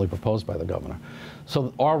being initially proposed by the governor.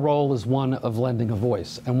 So our role is one of lending a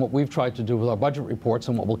voice. And what we've tried to do with our budget reports,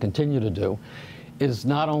 and what we'll continue to do, is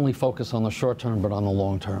not only focus on the short term, but on the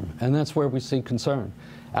long term. And that's where we see concern.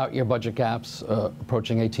 Out-year budget gaps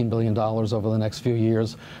approaching $18 billion over the next few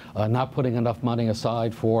years. Not putting enough money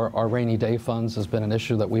aside for our rainy day funds has been an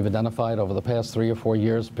issue that we've identified over the past 3 or 4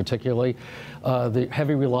 years, particularly. The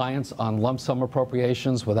heavy reliance on lump sum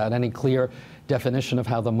appropriations without any clear definition of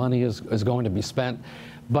how the money is going to be spent.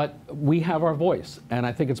 But we have our voice, and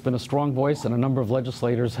I think it's been a strong voice, and a number of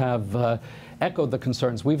legislators have echoed the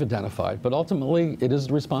concerns we've identified. But ultimately, it is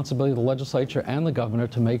the responsibility of the legislature and the governor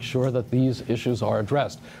to make sure that these issues are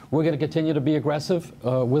addressed. We're going to continue to be aggressive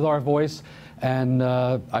with our voice, and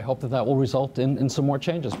I hope that that will result in some more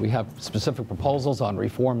changes. We have specific proposals on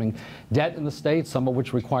reforming debt in the state, some of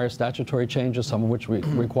which require statutory changes, some of which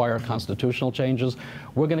require constitutional changes.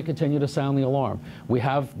 We're going to continue to sound the alarm. We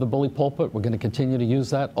have the bully pulpit. We're going to continue to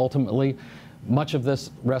use that. Ultimately, much of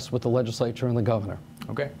this rests with the legislature and the governor.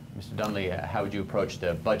 Okay. Mr. Dunlea, how would you approach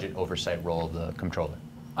the budget oversight role of the Comptroller?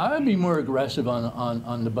 I would be more aggressive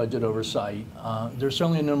on the budget oversight. There's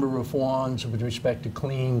certainly a number of reforms with respect to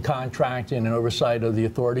clean contracting and oversight of the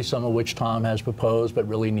authority, some of which Tom has proposed but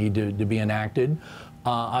really need to be enacted.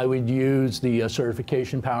 I would use the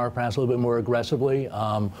certification power perhaps a little bit more aggressively.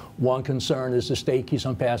 One concern is the state keeps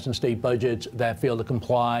on passing state budgets that fail to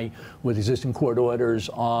comply with existing court orders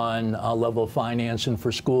on level of financing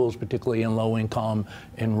for schools, particularly in low-income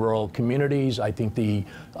and rural communities. I think the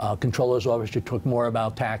Comptroller's Office should talk more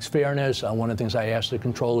about tax fairness. One of the things I asked the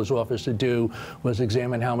Comptroller's Office to do was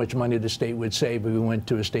examine how much money the state would save if we went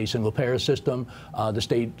to a state single-payer system. The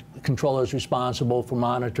state Comptroller is responsible for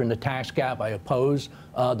monitoring the tax gap. I oppose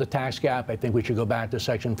the tax gap. I think we should go back to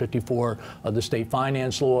Section 54 of the state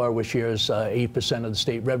finance law, which shares 8% of the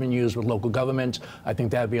state revenues with local governments. I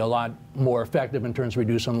think that would be a lot more effective in terms of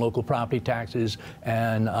reducing local property taxes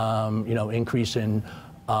and increase in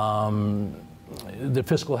the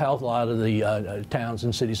fiscal health. A lot of the towns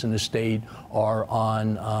and cities in the state are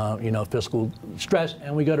on fiscal stress,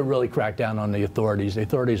 and we got to really crack down on the authorities. The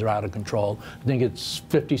authorities are out of control. I think it's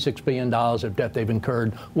 $56 billion of debt they've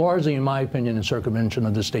incurred, largely, in my opinion, in circumvention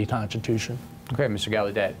of the state constitution. Okay, Mr.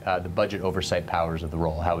 Gallaudet, the budget oversight powers of the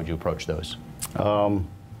role, how would you approach those?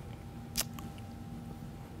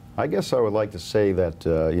 I guess I would like to say that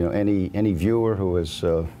any viewer who is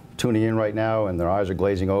tuning in right now and their eyes are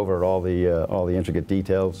glazing over at all the intricate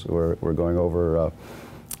details we're going over,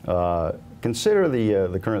 consider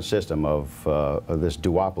the current system of this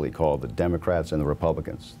duopoly called the Democrats and the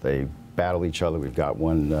Republicans. They battle each other. We've got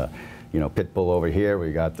one pit bull over here.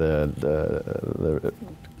 We got the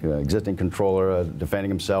existing Comptroller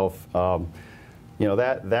defending himself.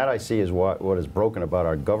 That I see is what is broken about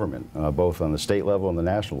our government, both on the state level and the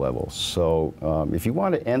national level. So if you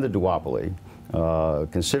want to end the duopoly,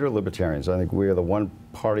 consider Libertarians. I think we are the one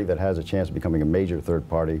party that has a chance of becoming a major third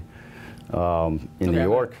party in New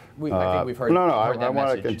York. I think we've heard. I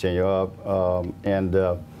want to continue.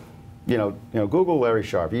 Google Larry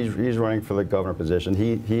Sharp. He's running for the governor position.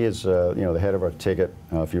 He is the head of our ticket.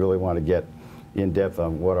 If you really want to get in depth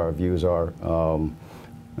on what our views are,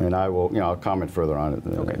 and I will, I'll comment further on it.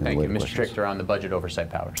 Okay, thank you, Mr. Trichter, on the budget oversight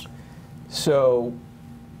powers. So,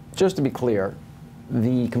 just to be clear,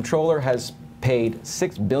 the Comptroller has paid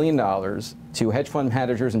 $6 billion to hedge fund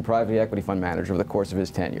managers and private equity fund managers over the course of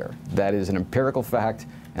his tenure. That is an empirical fact,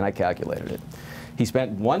 and I calculated it. He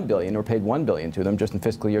spent $1 billion, or paid $1 billion to them just in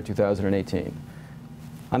fiscal year 2018.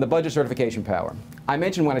 On the budget certification power, I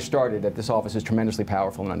mentioned when I started that this office is tremendously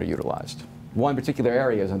powerful and underutilized. One particular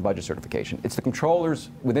area is on budget certification. It's the controllers,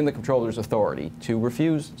 within the controller's authority, to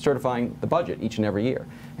refuse certifying the budget each and every year.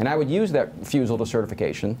 And I would use that refusal to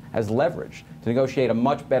certification as leverage to negotiate a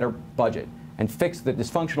much better budget and fix the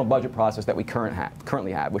dysfunctional budget process that we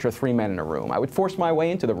currently have, which are 3 men in a room. I would force my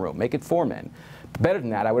way into the room, make it 4 men. Better than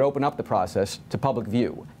that, I would open up the process to public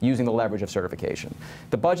view using the leverage of certification.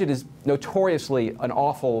 The budget is notoriously an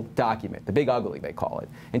awful document, the big ugly, they call it.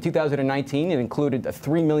 In 2019, it included a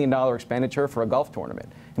 $3 million expenditure for a golf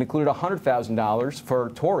tournament. It included $100,000 for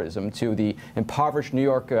tourism to the impoverished New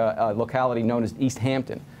York locality known as East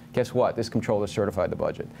Hampton. Guess what? This comptroller certified the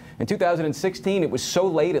budget. In 2016, it was so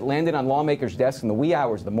late it landed on lawmakers' desks in the wee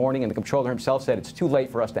hours of the morning, and the comptroller himself said it's too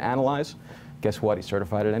late for us to analyze. Guess what? He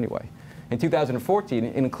certified it anyway. In 2014,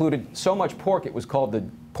 it included so much pork, it was called the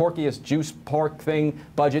porkiest juice pork thing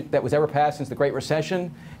budget that was ever passed since the Great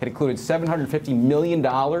Recession. It included $750 million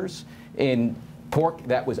in pork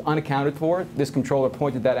that was unaccounted for. This comptroller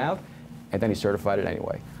pointed that out, and then he certified it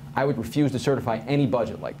anyway. I would refuse to certify any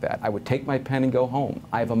budget like that. I would take my pen and go home.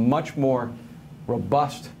 I have a much more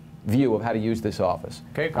robust view of how to use this office.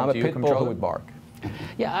 Okay, I'm a pit bull who would bark.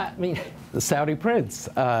 Yeah, I mean, the Saudi prince,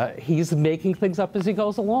 he's making things up as he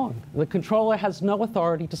goes along. The controller has no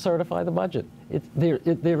authority to certify the budget.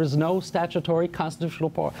 There is no statutory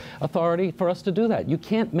constitutional authority for us to do that. You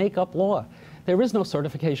can't make up law. There is no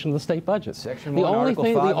certification of the state budget. Section 1, Article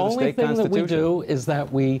 5 of the state constitution. The only thing that we do is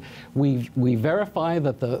that we verify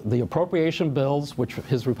that the appropriation bills, which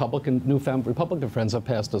his newfound Republican friends have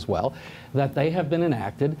passed as well, that they have been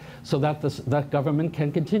enacted so that that government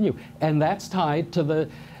can continue. And that's tied to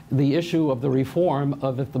the issue of the reform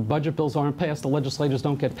of if the budget bills aren't passed, the legislators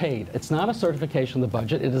don't get paid. It's not a certification of the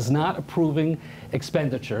budget. It is not approving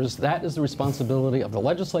expenditures. That is the responsibility of the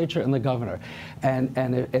legislature and the governor. And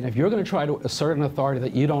if you're going to try to assert an authority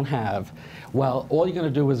that you don't have, well, all you're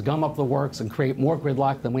going to do is gum up the works and create more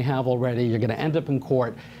gridlock than we have already. You're going to end up in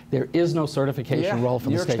court. There is no certification role for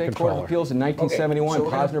the state controller. Court of Appeals in 1971,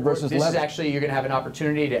 Posner versus This Levitt. is actually, you're going to have an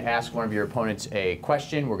opportunity to ask one of your opponents a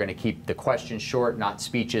question. We're going to keep the question short, not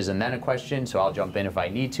speeches and then a question, so I'll jump in if I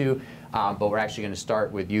need to. But we're actually going to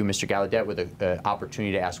start with you, Mr. Gallaudet, with an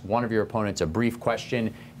opportunity to ask one of your opponents a brief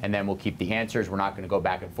question, and then we'll keep the answers. We're not going to go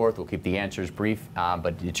back and forth. We'll keep the answers brief,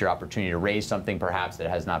 but it's your opportunity to raise something perhaps that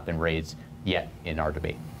has not been raised yet in our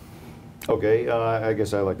debate. Okay, I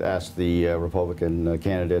guess I'd like to ask the Republican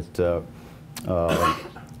candidate, you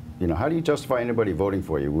know, how do you justify anybody voting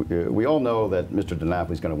for you? We all know that Mr.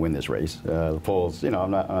 DiNapoli is going to win this race. The polls, you know,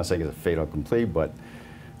 I'm not saying it's a fait accompli, but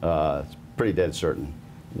it's pretty dead certain.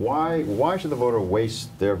 Why should the voter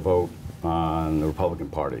waste their vote on the Republican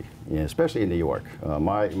Party, especially in New York?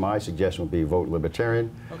 My suggestion would be vote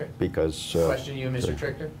Libertarian. Okay. Because question to you, Mr.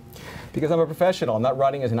 Trichter. Because I'm a professional. I'm not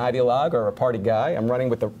running as an ideologue or a party guy. I'm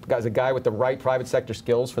running as a guy with the right private sector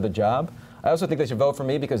skills for the job. I also think they should vote for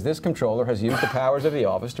me because this comptroller has used the powers of the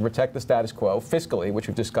office to protect the status quo fiscally, which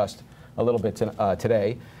we've discussed a little bit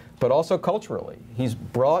today, but also culturally. He's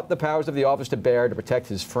brought the powers of the office to bear to protect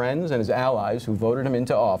his friends and his allies who voted him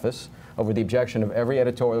into office over the objection of every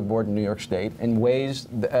editorial board in New York State in ways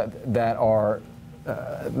that are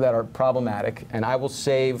problematic. And I will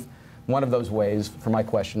save one of those ways for my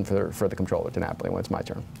question for the comptroller, DiNapoli, when it's my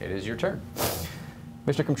turn. It is your turn.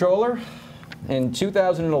 Mr. Comptroller, in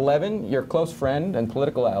 2011, your close friend and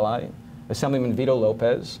political ally, Assemblyman Vito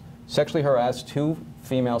Lopez, sexually harassed 2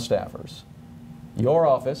 female staffers. Your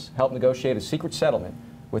office helped negotiate a secret settlement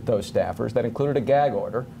with those staffers that included a gag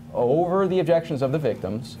order over the objections of the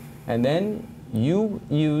victims, and then you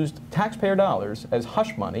used taxpayer dollars as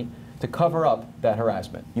hush money to cover up that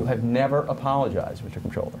harassment. You have never apologized, Mr.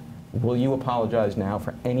 Comptroller. Will you apologize now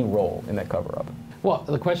for any role in that cover-up? Well,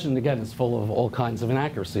 the question, again, is full of all kinds of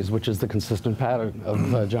inaccuracies, which is the consistent pattern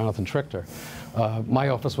of Jonathan Trichter. My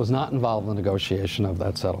office was not involved in the negotiation of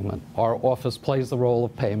that settlement. Our office plays the role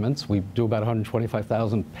of payments. We do about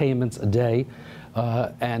 125,000 payments a day,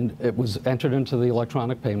 and it was entered into the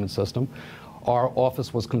electronic payment system. Our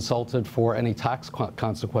office was consulted for any tax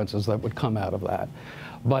consequences that would come out of that.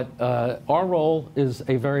 But our role is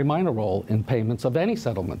a very minor role in payments of any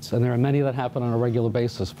settlements, and there are many that happen on a regular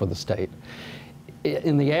basis for the state.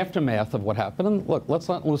 in the aftermath of what happened, and look, let's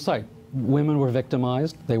not lose sight, women were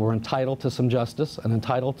victimized. They were entitled to some justice and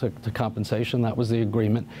entitled to compensation. That was the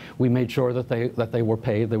agreement. We made sure that they were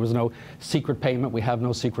paid. There was no secret payment. We have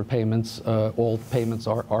no secret payments. All payments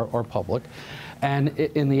are public. And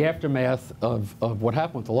in the aftermath of what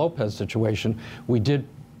happened with the Lopez situation, we did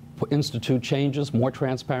institute changes, more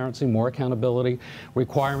transparency, more accountability,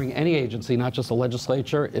 requiring any agency, not just the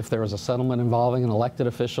legislature, if there is a settlement involving an elected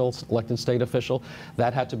official, elected state official,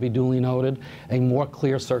 that had to be duly noted, a more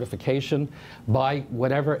clear certification by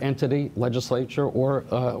whatever entity, legislature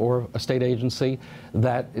or a state agency,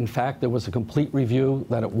 that in fact there was a complete review,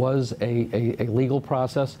 that it was a legal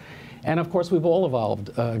process. And of course, we've all evolved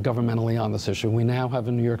governmentally on this issue. We now have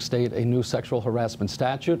in New York State a new sexual harassment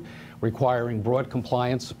statute requiring broad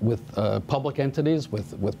compliance with public entities,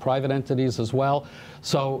 with private entities as well.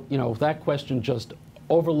 So, you know, that question just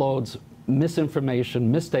overloads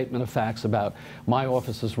misinformation, misstatement of facts about my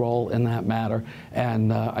office's role in that matter.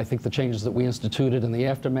 And I think the changes that we instituted in the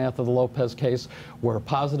aftermath of the Lopez case were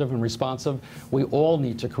positive and responsive. We all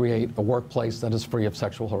need to create a workplace that is free of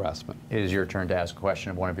sexual harassment. It is your turn to ask a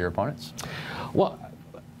question of one of your opponents. Well,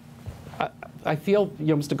 I feel,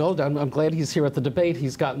 you know, Mr. Gallaudet, I'm glad he's here at the debate.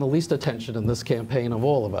 He's gotten the least attention in this campaign of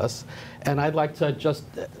all of us. And I'd like to just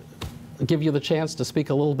give you the chance to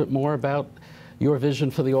speak a little bit more about your vision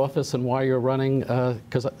for the office and why you're running,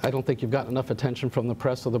 because I don't think you've gotten enough attention from the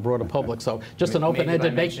press or the broader public. So just an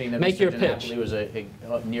open-ended, make your pitch. DiNapoli was a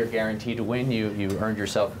near guarantee to win. You earned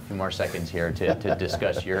yourself a few more seconds here to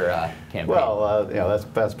discuss your campaign. Well, you know,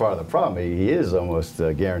 that's part of the problem. He is almost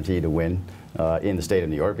guaranteed to win in the state of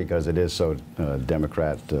New York because it is so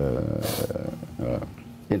Democrat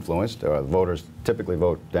influenced. Voters typically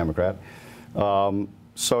vote Democrat.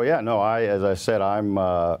 So yeah, no. As I said,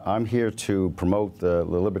 I'm here to promote the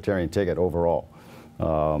Libertarian ticket overall.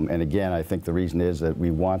 And again, I think the reason is that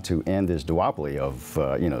we want to end this duopoly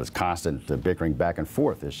of you know, this constant bickering back and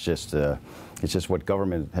forth. It's just what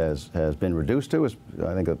government has been reduced to.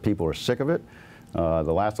 I think that people are sick of it. The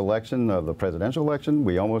last election, the presidential election,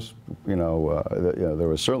 we almost, you know, there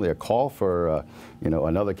was certainly a call for, you know,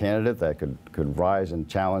 another candidate that could rise and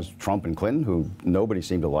challenge Trump and Clinton, who nobody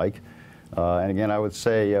seemed to like. And again, I would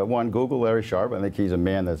say, one, Google Larry Sharp. I think he's a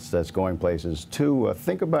man that's going places. Two,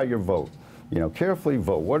 think about your vote. You know, carefully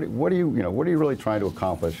vote. What are you really trying to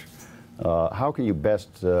accomplish? How can you best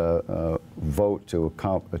vote to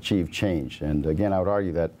achieve change? And again, I would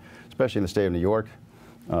argue that, especially in the state of New York,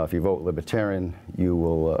 if you vote Libertarian, you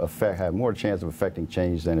will have more chance of affecting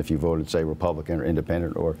change than if you voted, say, Republican or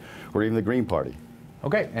Independent or even the Green Party.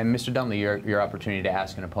 Okay, and Mr. Dunlea, your opportunity to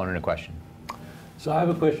ask an opponent a question. So I have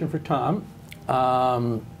a question for Tom.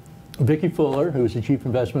 Vicki Fuller, who is the Chief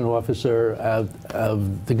Investment Officer of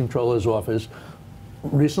the Comptroller's office,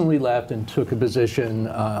 recently left and took a position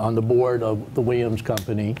on the board of the Williams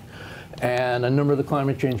Company. And a number of the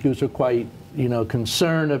climate change groups are quite, you know,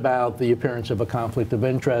 concerned about the appearance of a conflict of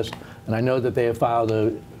interest. And I know that they have filed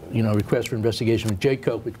a, you know, request for investigation with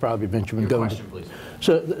Jacob, which probably Benjamin Your question, please.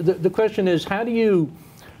 So the question is, how do you,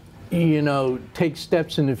 you know, take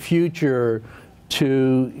steps in the future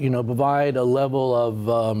to, you know, provide a level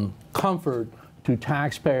of comfort to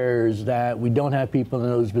taxpayers that we don't have people in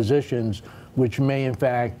those positions which may in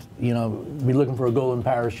fact, you know, be looking for a golden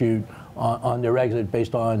parachute on their exit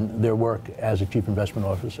based on their work as a chief investment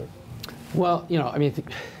officer? Well, you know, I mean,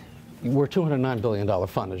 we're a $209 billion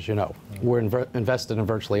fund, as you know. We're invested in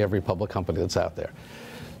virtually every public company that's out there.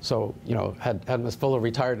 So, you know, had Ms. Fuller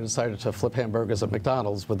retired and decided to flip hamburgers at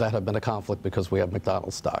McDonald's, would that have been a conflict because we have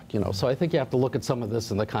McDonald's stock? You know, so I think you have to look at some of this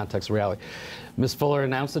in the context of reality. Ms. Fuller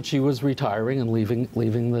announced that she was retiring and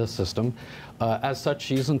leaving the system. As such,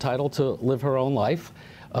 she's entitled to live her own life.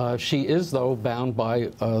 She is, though, bound by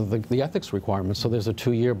the ethics requirements. So there's a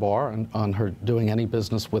 2-year bar on her doing any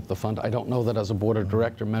business with the fund. I don't know that as a board of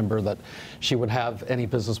director member that she would have any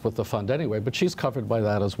business with the fund anyway, but she's covered by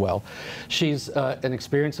that as well. She's an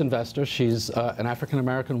experienced investor. She's an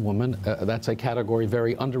African-American woman. That's a category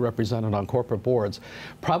very underrepresented on corporate boards.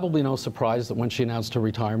 Probably no surprise that when she announced her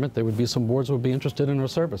retirement, there would be some boards that would be interested in her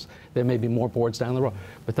service. There may be more boards down the road.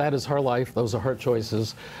 But that is her life. Those are her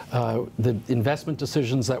choices. The investment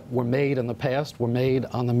decisions that were made in the past were made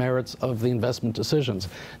on the merits of the investment decisions,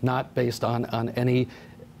 not based on any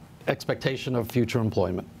expectation of future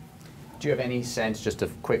employment. Do you have any sense, just to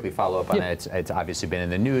quickly follow up on that, it's obviously been in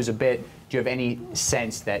the news a bit, do you have any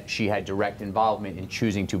sense that she had direct involvement in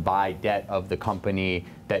choosing to buy debt of the company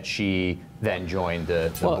that she then joined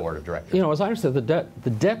the board of directors? You know, as I understand, the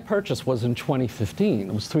debt purchase was in 2015.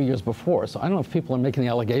 It was 3 years before. So I don't know if people are making the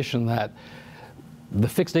allegation that the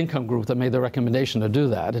fixed income group that made the recommendation to do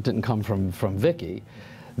that, it didn't come from Vicky,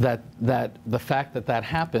 that the fact that that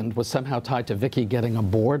happened was somehow tied to Vicky getting a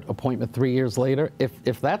board appointment 3 years later.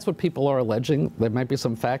 If that's what people are alleging, there might be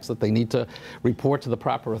some facts that they need to report to the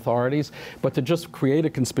proper authorities. But to just create a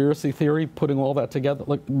conspiracy theory, putting all that together,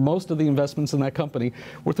 look, most of the investments in that company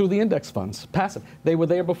were through the index funds, passive. They were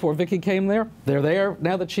there before Vicky came there. They're there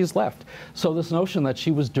now that she's left. So this notion that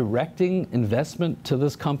she was directing investment to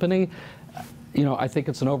this company, you know, I think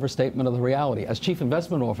it's an overstatement of the reality. As chief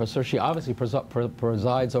investment officer, she obviously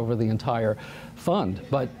presides over the entire fund,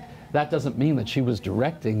 but that doesn't mean that she was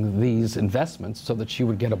directing these investments so that she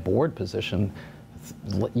would get a board position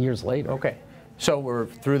years later. Okay. So we're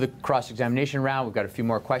through the cross-examination round. We've got a few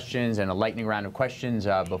more questions and a lightning round of questions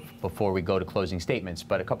before we go to closing statements.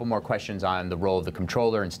 But a couple more questions on the role of the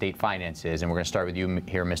comptroller in state finances, and we're going to start with you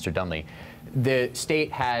here, Mr. Dunlea. The state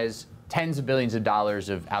has tens of billions of dollars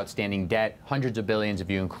of outstanding debt, hundreds of billions if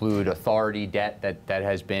you include authority debt that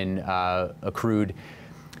has been accrued.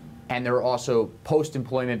 And there are also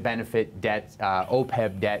post-employment benefit debt,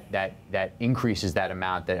 OPEB debt that increases that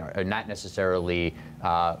amount that are not necessarily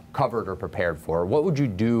covered or prepared for. What would you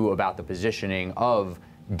do about the positioning of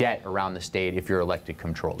debt around the state if you're elected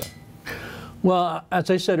comptroller? Well,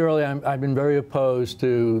 as I said earlier, I've been very opposed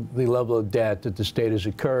to the level of debt that the state has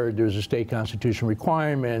incurred. There's a state constitution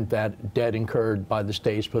requirement that debt incurred by the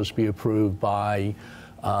state is supposed to be approved by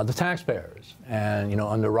the taxpayers. And, you know,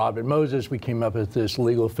 under Robert Moses, we came up with this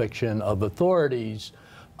legal fiction of authorities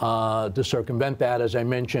to circumvent that. As I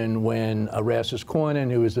mentioned, when Erastus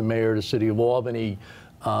Cornyn, who was the mayor of the city of Albany,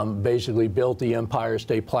 basically built the Empire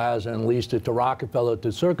State Plaza and leased it to Rockefeller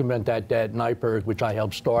to circumvent that debt, NYPIRG, which I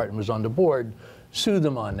helped start and was on the board, sued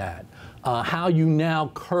them on that. How you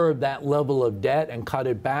now curb that level of debt and cut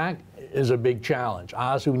it back is a big challenge.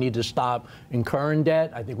 Honestly, we need to stop incurring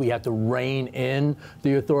debt. I think we have to rein in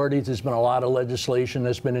the authorities. There's been a lot of legislation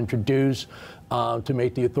that's been introduced to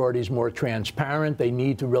make the authorities more transparent. They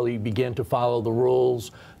need to really begin to follow the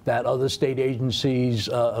rules that other state agencies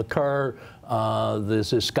occur. There's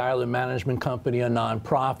this Skylar Management Company, a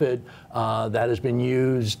nonprofit that has been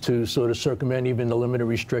used to sort of circumvent even the limited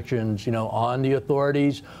restrictions, you know, on the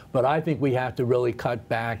authorities. But I think we have to really cut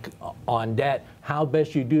back on debt. How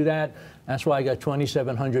best you do that? That's why I got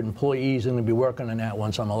 2,700 employees and going to be working on that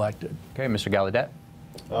once I'm elected. Okay, Mr. Gallaudet.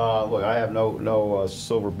 Look, I have no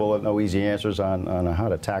silver bullet, no easy answers on how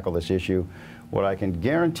to tackle this issue. What I can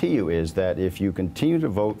guarantee you is that if you continue to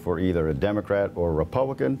vote for either a Democrat or a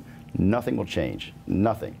Republican, nothing will change.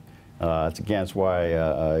 Nothing. That's against why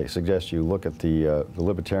I suggest you look at the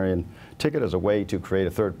Libertarian ticket as a way to create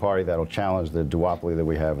a third party that will challenge the duopoly that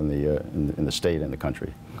we have in the state and the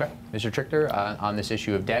country. Okay. Mr. Trichter, on this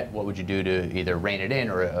issue of debt, what would you do to either rein it in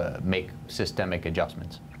or make systemic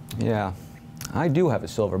adjustments? Yeah, I do have a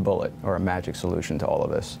silver bullet or a magic solution to all of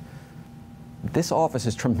this. This office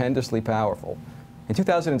is tremendously powerful. In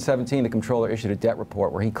 2017, the comptroller issued a debt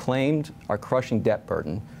report where he claimed our crushing debt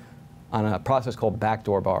burden on a process called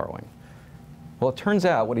backdoor borrowing. Well, it turns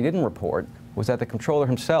out what he didn't report was that the comptroller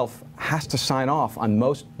himself has to sign off on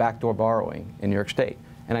most backdoor borrowing in New York State.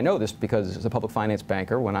 And I know this because as a public finance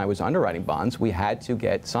banker, when I was underwriting bonds, we had to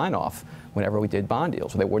get sign-off whenever we did bond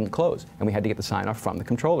deals, so they wouldn't close. And we had to get the sign-off from the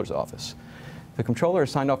comptroller's office. The comptroller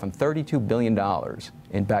has signed off on $32 billion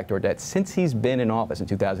in backdoor debt since he's been in office in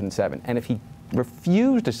 2007. And if he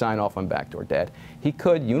refused to sign off on backdoor debt, he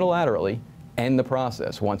could unilaterally end the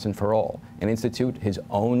process once and for all and institute his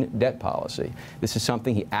own debt policy. This is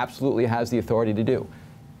something he absolutely has the authority to do.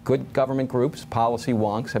 Good government groups, policy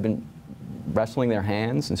wonks, have been wrestling their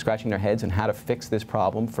hands and scratching their heads on how to fix this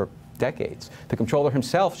problem for decades. The comptroller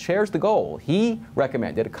himself shares the goal. He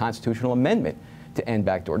recommended a constitutional amendment to end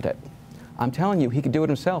backdoor debt. I'm telling you, he could do it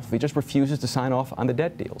himself if he just refuses to sign off on the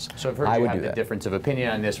debt deals. So I've heard you have the difference of opinion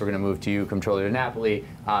on this. We're going to move to you, Comptroller DiNapoli.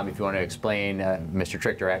 If you want to explain, Mr.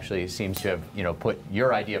 Trichter actually seems to have, put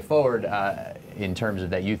your idea forward in terms of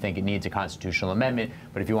that you think it needs a constitutional amendment.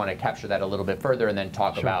 But if you want to capture that a little bit further and then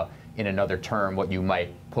talk about in another term what you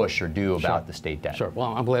might push or do about the state debt. Sure.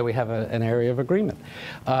 Well, I'm glad we have an area of agreement.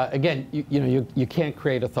 Again, you can't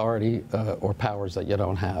create authority or powers that you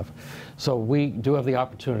don't have. So we do have the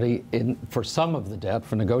opportunity for some of the debt,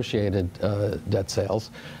 for negotiated debt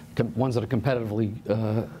sales, ones that are competitively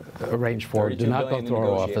arranged for, do not go through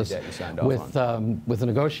our office. With the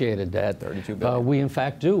negotiated debt, we in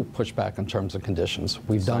fact do push back on terms and conditions.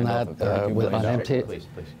 We've done that with MTA. Please.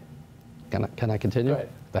 Can I continue? Go ahead.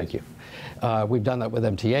 Thank you. We've done that with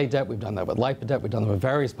MTA debt, we've done that with LIPA debt, we've done that with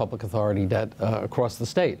various public authority debt across the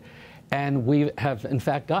state. And we have, in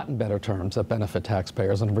fact, gotten better terms that benefit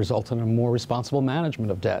taxpayers and have resulted in a more responsible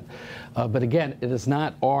management of debt. But again, it is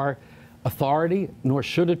not our authority, nor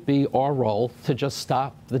should it be our role to just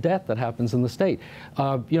stop the debt that happens in the state.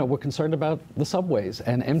 You know, we're concerned about the subways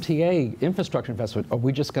and MTA infrastructure investment. Are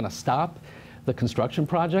we just going to stop the construction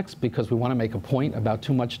projects because we want to make a point about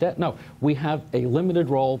too much debt? No, we have a limited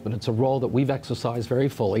role, but it's a role that we've exercised very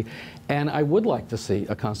fully. And I would like to see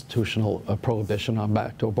a constitutional prohibition on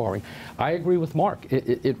backdoor borrowing. I agree with Mark.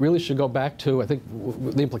 It really should go back to, I think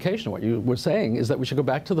the implication of what you were saying is that we should go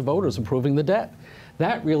back to the voters approving the debt.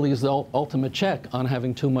 That really is the ultimate check on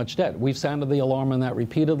having too much debt. We've sounded the alarm on that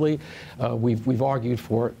repeatedly. We've argued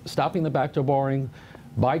for stopping the backdoor borrowing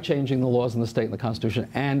by changing the laws in the state and the Constitution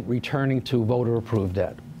and returning to voter-approved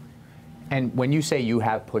debt. And when you say you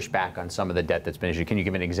have pushed back on some of the debt that's been issued, can you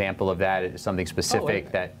give an example of that, something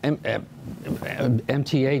specific that...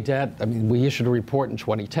 MTA debt, I mean, we issued a report in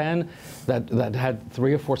 2010 that had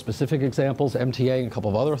 3 or 4 specific examples, MTA and a couple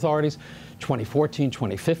of other authorities, 2014,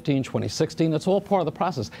 2015, 2016, that's all part of the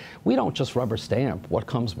process. We don't just rubber stamp what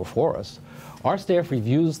comes before us. Our staff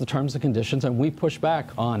reviews the terms and conditions, and we push back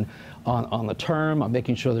on the term, on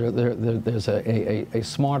making sure there's a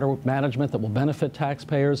smarter management that will benefit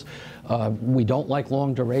taxpayers. We don't like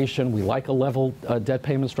long duration. We like a level debt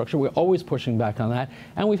payment structure. We're always pushing back on that,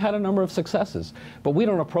 and we've had a number of successes. But we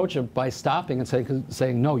don't approach it by stopping and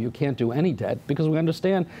saying no, you can't do any debt, because we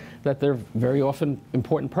understand that there are very often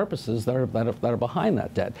important purposes that are behind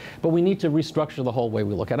that debt. But we need to restructure the whole way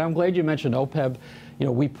we look at it. I'm glad you mentioned OPEB. You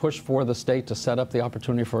know, we push for the state to set up the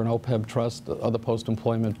opportunity for an OPEB trust, other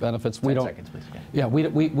post-employment benefits. We don't. 10 seconds, please. Yeah,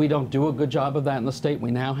 we don't do a good job of that in the state. We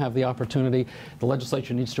now have the opportunity. The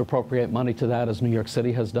legislature needs to appropriate money to that, as New York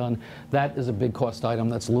City has done. That is a big cost item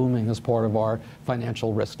that's looming as part of our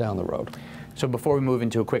financial risk down the road. So before we move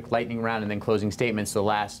into a quick lightning round and then closing statements, the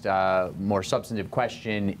last more substantive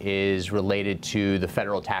question is related to the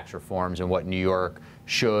federal tax reforms and what New York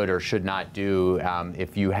should or should not do.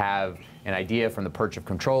 If you have an idea from the perch of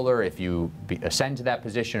Comptroller, if you ascend to that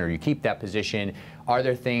position or you keep that position, are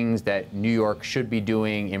there things that New York should be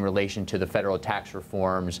doing in relation to the federal tax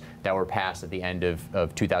reforms that were passed at the end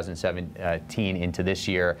of 2017 into this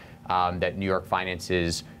year that New York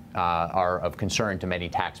finances are of concern to many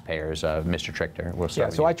taxpayers? Mr. Trichter, we'll start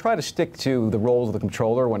with you. I try to stick to the roles of the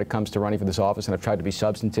Comptroller when it comes to running for this office, and I've tried to be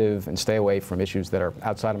substantive and stay away from issues that are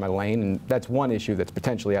outside of my lane, and that's one issue that's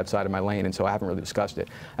potentially outside of my lane, and so I haven't really discussed it.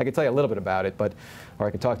 I can tell you a little bit about it, or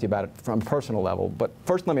I can talk to you about it from a personal level, but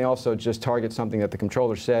first let me also just target something that the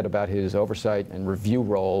Comptroller said about his oversight and review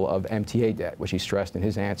role of MTA debt, which he stressed in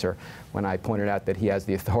his answer when I pointed out that he has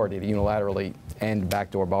the authority to unilaterally end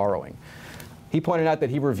backdoor borrowing. He pointed out that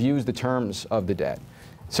he reviews the terms of the debt.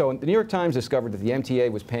 So the New York Times discovered that the MTA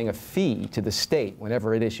was paying a fee to the state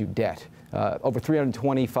whenever it issued debt. Over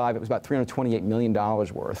 325, it was about $328 million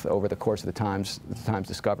worth over the course of the Times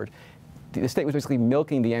discovered. The state was basically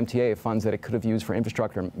milking the MTA of funds that it could have used for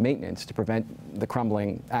infrastructure maintenance to prevent the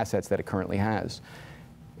crumbling assets that it currently has.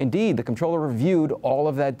 Indeed, the Comptroller reviewed all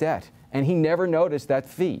of that debt, and he never noticed that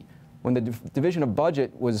fee. When the Division of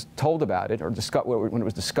Budget was told about it, or when it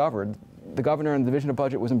was discovered, the governor and the Division of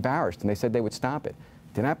Budget was embarrassed, and they said they would stop it.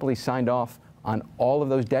 DiNapoli signed off on all of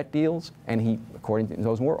those debt deals, and he, according to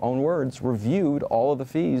his own words, reviewed all of the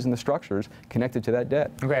fees and the structures connected to that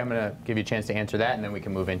debt. Okay, I'm going to give you a chance to answer that, and then we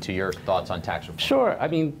can move into your thoughts on tax reform. Sure. I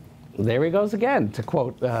mean, there he goes again, to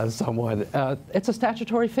quote someone. It's a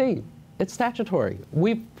statutory fee. It's statutory.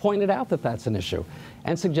 We've pointed out that that's an issue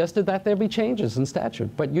and suggested that there be changes in statute.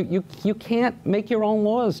 But you can't make your own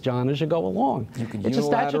laws, John, as you go along. You could it's a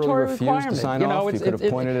statutory requirement. To sign off. You could have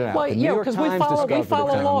pointed it out. Well, yeah, because we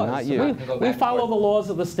follow laws. Not you. We follow the laws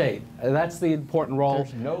of the state. That's the important role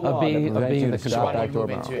of being the Controller. Why don't you move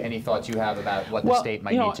into any thoughts you have about what the state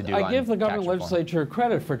might need to do on tax reform? I give the government legislature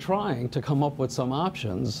credit for trying to come up with some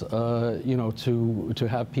options, to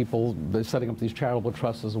have people setting up these charitable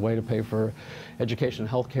trusts as a way to pay for education and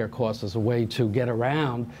health care costs, as a way to get around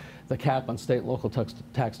the cap on state and local tax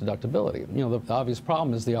deductibility. You know, the obvious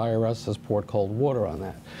problem is the IRS has poured cold water on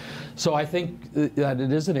that. So I think that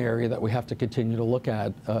it is an area that we have to continue to look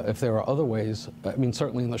at if there are other ways. I mean,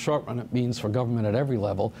 certainly in the short run, it means for government at every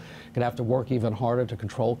level, going to have to work even harder to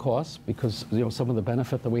control costs, because some of the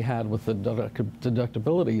benefit that we had with the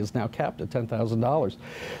deductibility is now capped at $10,000.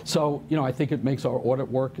 So I think it makes our audit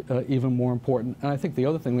work even more important. And I think the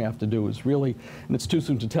other thing we have to do is really, and it's too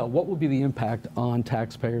soon to tell, what will be the impact on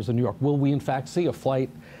taxpayers in New York? Will we in fact see a flight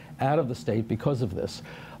out of the state because of this.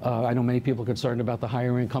 I know many people are concerned about the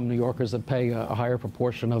higher income New Yorkers that pay a higher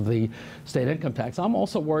proportion of the state income tax. I'm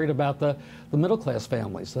also worried about the middle class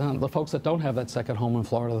families, the folks that don't have that second home in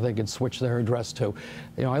Florida that they could switch their address to.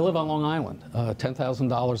 You know, I live on Long Island.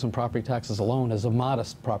 $10,000 in property taxes alone is a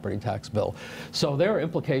modest property tax bill. So there are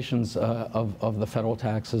implications of the federal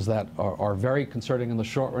taxes that are very concerning in the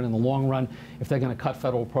short run. In the long run, if they're going to cut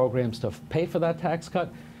federal programs to pay for that tax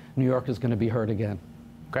cut, New York is going to be hurt again.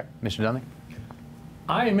 Okay, Mr. Dunlea.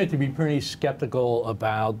 I admit to be pretty skeptical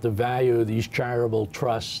about the value of these charitable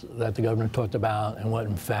trusts that the governor talked about and what,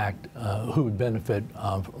 in fact, who would benefit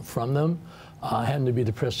from them. I happen to be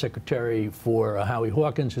the press secretary for Howie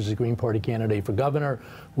Hawkins, who's a Green Party candidate for governor.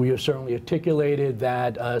 We have certainly articulated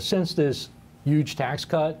that since this huge tax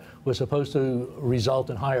cut was supposed to result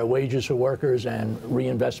in higher wages for workers and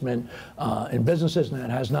reinvestment in businesses, and that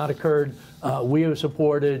has not occurred, we have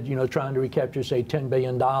supported, trying to recapture, say, $10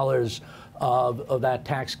 billion of that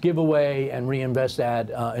tax giveaway and reinvest that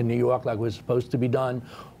in New York like was supposed to be done.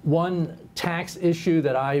 One tax issue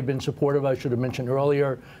that I've been supportive of, I should have mentioned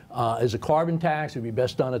earlier, is a carbon tax. It would be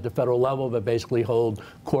best done at the federal level, but basically hold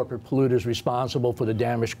corporate polluters responsible for the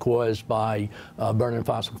damage caused by burning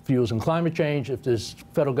fossil fuels and climate change. If this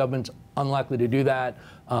federal government's unlikely to do that,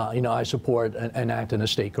 I support an act in a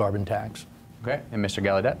state carbon tax. Okay, and Mr.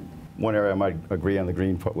 Gallaudet? One area I might agree on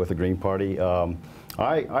with the Green Party.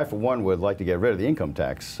 I, for one, would like to get rid of the income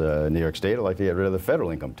tax in New York State. I'd like to get rid of the federal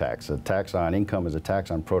income tax. A tax on income is a tax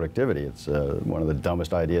on productivity. It's one of the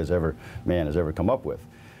dumbest ideas man has ever come up with.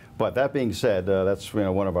 But that being said, that's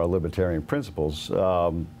one of our libertarian principles.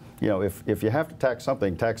 If you have to tax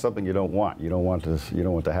something you don't want. You don't want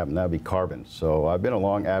to happen. That would be carbon. So I've been a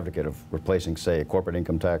long advocate of replacing, say, a corporate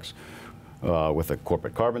income tax with a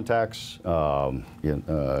corporate carbon tax,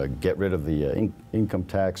 get rid of the income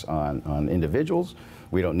tax on individuals.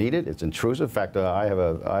 We don't need it. It's intrusive. In fact, I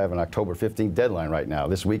have an October 15th deadline right now.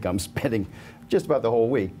 This week I'm spending just about the whole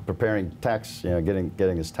week preparing tax, getting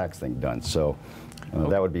this tax thing done. So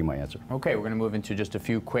that would be my answer. Okay, we're going to move into just a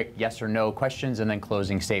few quick yes or no questions and then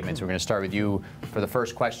closing statements. We're going to start with you for the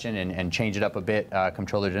first question and change it up a bit,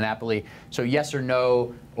 Comptroller DiNapoli. So yes or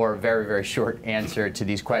no, or a very, very short answer to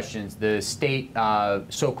these questions. The state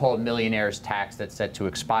so-called millionaires tax that's set to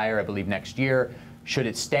expire, I believe, next year, should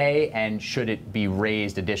it stay and should it be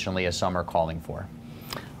raised additionally, as some are calling for?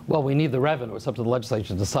 Well, we need the revenue. It's up to the legislature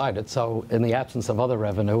to decide it. So in the absence of other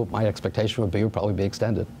revenue, my expectation would be it would probably be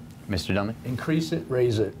extended. Mr. Dunlea? Increase it,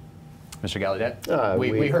 raise it. Mr. Gallaudet?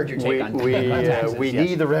 We heard your take on taxes. We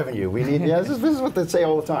need the revenue. We need. This is what they say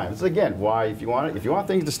all the time. This is, again, why if you want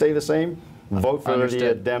things to stay the same, vote for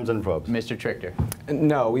the Dems and Probes. Mr. Trichter?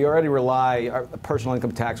 No, we already rely on personal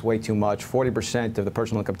income tax way too much. 40% of the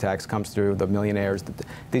personal income tax comes through the millionaires.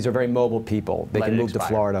 These are very mobile people. They can move to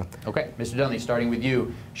Florida. Okay, Mr. Dunlea, starting with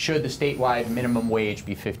you, should the statewide minimum wage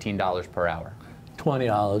be $15 per hour?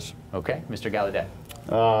 $20. Okay, Mr. Gallaudet?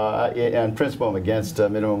 In principle, I'm against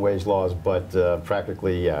minimum wage laws, but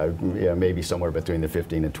practically, maybe somewhere between the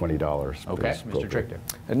 $15 and $20. Okay, Mr. Trichter?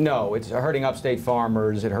 No, it's hurting upstate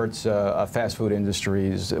farmers. It hurts fast food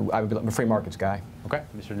industries. I'm a free markets guy. Okay,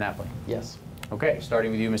 Mr. DiNapoli? Yes. Okay,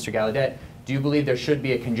 starting with you, Mr. Gallaudet. Do you believe there should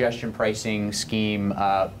be a congestion pricing scheme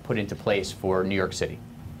put into place for New York City?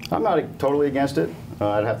 I'm not totally against it.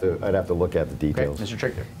 I'd have to look at the details. Okay, Mr.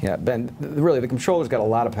 Trichter? Yeah, Ben, really, the Comptroller's got a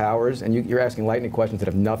lot of powers, and you're asking lightning questions that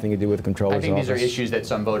have nothing to do with the Comptroller's office. I think these are issues that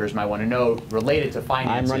some voters might want to know related to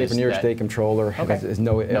finances. I'm running for New York State Comptroller. Okay. There's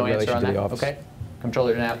no relation to the office. Okay.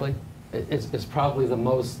 Comptroller DiNapoli? It's probably the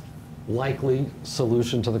most likely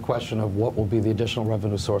solution to the question of what will be the additional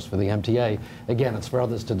revenue source for the MTA. Again, it's for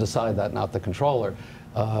others to decide that, not the Comptroller.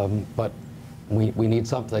 But we need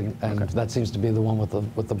something, and that seems to be the one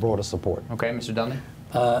with the broadest support. Okay, Mr. Dunlea?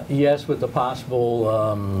 Yes, with the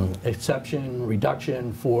possible exception,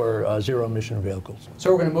 reduction for zero-emission vehicles.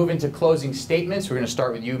 So we're going to move into closing statements. We're going to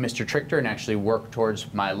start with you, Mr. Trichter, and actually work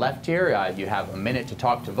towards my left here. You have a minute to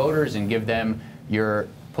talk to voters and give them your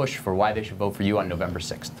push for why they should vote for you on November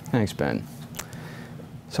 6th. Thanks, Ben.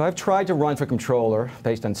 So I've tried to run for Comptroller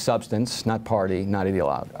based on substance, not party, not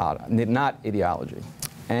ideology.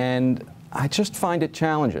 And I just find it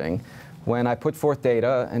challenging when I put forth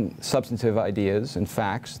data and substantive ideas and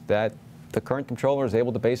facts that the current Comptroller is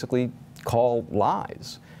able to basically call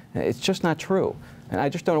lies. It's just not true. And I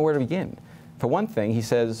just don't know where to begin. For one thing, he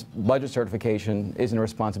says budget certification isn't a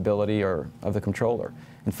responsibility of the Comptroller.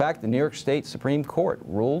 In fact, the New York State Supreme Court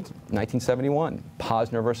ruled in 1971,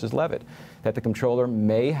 Posner versus Levitt, that the Comptroller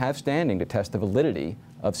may have standing to test the validity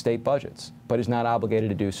of state budgets, but is not obligated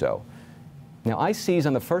to do so. Now, I seize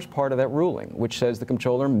on the first part of that ruling, which says the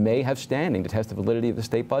comptroller may have standing to test the validity of the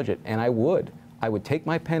state budget, and I would. I would take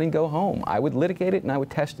my pen and go home. I would litigate it and I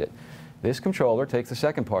would test it. This comptroller takes the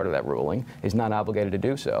second part of that ruling, is not obligated to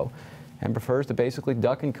do so, and prefers to basically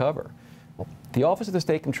duck and cover. The Office of the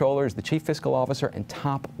State Comptroller is the chief fiscal officer and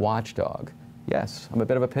top watchdog. Yes, I'm a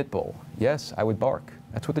bit of a pit bull. Yes, I would bark.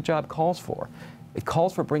 That's what the job calls for. It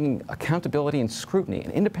calls for bringing accountability and scrutiny,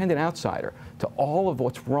 an independent outsider, to all of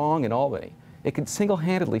what's wrong in Albany. It could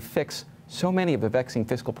single-handedly fix so many of the vexing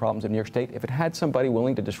fiscal problems of New York State if it had somebody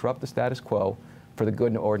willing to disrupt the status quo for the good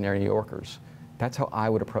and ordinary New Yorkers. That's how I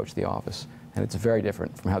would approach the office, and it's very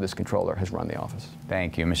different from how this comptroller has run the office.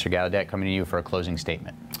 Thank you. Mr. Gallaudet, coming to you for a closing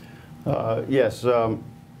statement. Yes.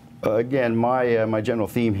 Again, my general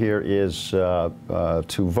theme here is to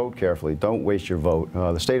vote carefully. Don't waste your vote.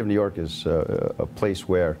 The state of New York is a place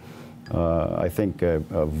where I think a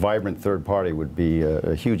vibrant third party would be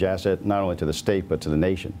a huge asset, not only to the state, but to the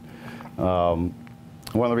nation.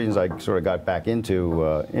 One of the reasons I sort of got back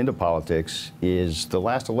into politics is the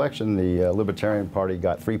last election, the Libertarian Party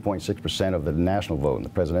got 3.6% of the national vote in the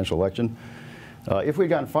presidential election. If we'd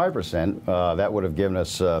gotten 5%, that would have given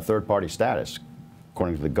us third-party status.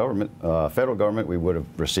 According to the government, federal government, we would have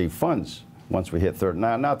received funds once we hit third.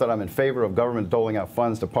 Now, not that I'm in favor of government doling out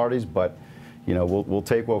funds to parties, but you know, we'll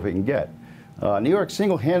take what we can get. New York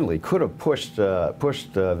single-handedly could have pushed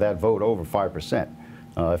that vote over 5%.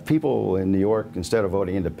 If people in New York, instead of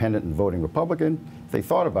voting independent and voting Republican, if they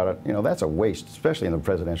thought about it, you know, that's a waste, especially in the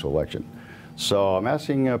presidential election. So I'm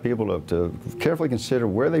asking people to carefully consider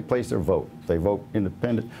where they place their vote. If they vote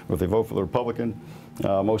independent, or if they vote for the Republican,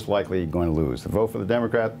 most likely going to lose. If they vote for the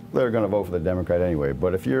Democrat, they're going to vote for the Democrat anyway.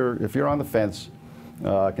 But if you're on the fence,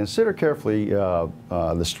 consider carefully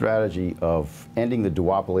the strategy of ending the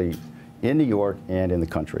duopoly in New York and in the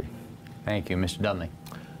country. Thank you. Mr. Dunlea.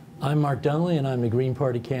 I'm Mark Dunlea, and I'm the Green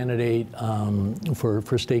Party candidate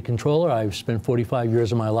for state controller. I've spent 45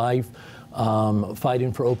 years of my life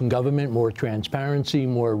fighting for open government, more transparency,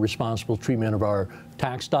 more responsible treatment of our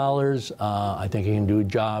tax dollars. I think I can do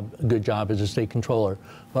a good job as a state controller.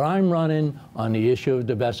 But I'm running on the issue of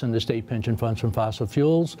divesting the state pension funds from fossil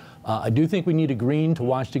fuels. I do think we need a green to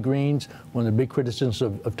watch the greens. One of the big criticisms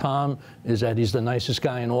of Tom is that he's the nicest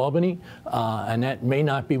guy in Albany, and that may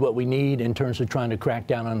not be what we need in terms of trying to crack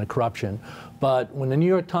down on the corruption. But when the New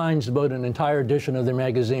York Times devoted an entire edition of their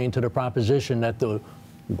magazine to the proposition that the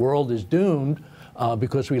world is doomed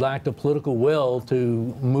because we lack the political will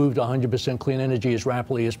to move to 100% clean energy as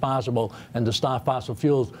rapidly as possible and to stop fossil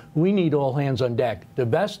fuels, we need all hands on deck.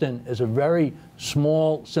 Divesting is a very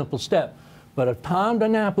small, simple step. But if Tom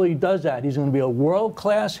DiNapoli does that, he's going to be a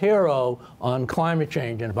world-class hero on climate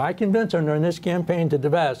change. And if I convince him during this campaign to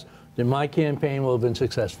divest, then my campaign will have been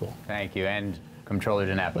successful. Thank you. And Comptroller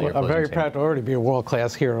DiNapoli. I'm very proud to already be a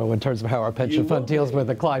world-class hero in terms of how our pension fund deals with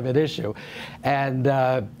the climate issue. And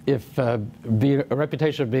if a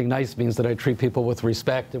reputation of being nice means that I treat people with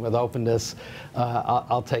respect and with openness,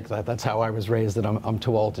 I'll take that. That's how I was raised, and I'm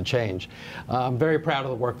too old to change. I'm very proud of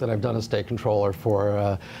the work that I've done as state controller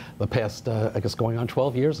for the past, I guess, going on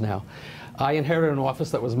 12 years now. I inherited an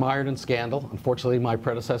office that was mired in scandal. Unfortunately, my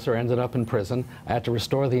predecessor ended up in prison. I had to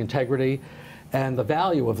restore the integrity and the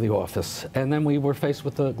value of the office. And then we were faced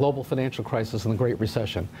with the global financial crisis and the Great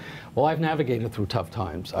Recession. Well, I've navigated through tough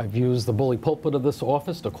times. I've used the bully pulpit of this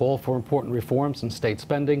office to call for important reforms in state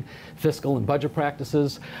spending, fiscal and budget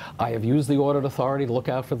practices. I have used the audit authority to look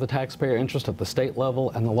out for the taxpayer interest at the state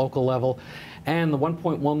level and the local level. And the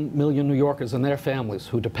 1.1 million New Yorkers and their families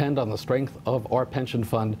who depend on the strength of our pension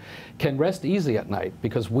fund can rest easy at night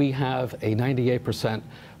because we have a 98%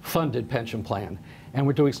 funded pension plan. And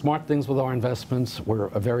we're doing smart things with our investments. We're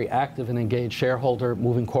a very active and engaged shareholder,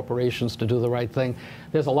 moving corporations to do the right thing.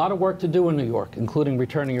 There's a lot of work to do in New York, including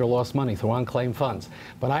returning your lost money through unclaimed funds.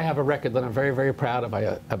 But I have a record that I'm very, very proud of.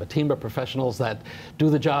 I have a team of professionals that do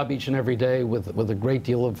the job each and every day with a great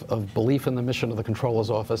deal of belief in the mission of the Comptroller's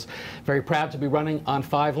office. Very proud to be running on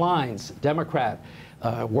 5 lines: Democrat,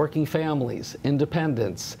 working families,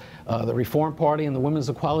 independents, the Reform Party, and the Women's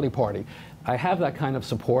Equality Party. I have that kind of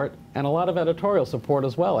support and a lot of editorial support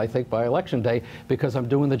as well, I think, by Election Day, because I'm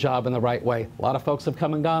doing the job in the right way. A lot of folks have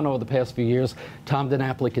come and gone over the past few years. Tom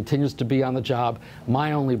DiNapoli continues to be on the job.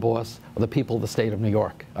 My only boss are the people of the state of New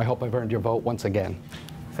York. I hope I've earned your vote once again.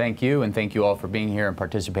 Thank you, and thank you all for being here and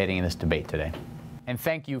participating in this debate today. And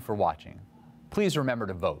thank you for watching. Please remember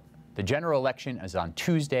to vote. The general election is on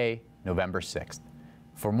Tuesday, November 6th.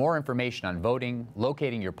 For more information on voting,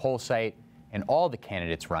 locating your poll site, and all the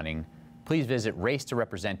candidates running, please visit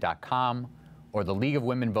racetorepresent.com or the League of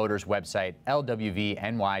Women Voters website,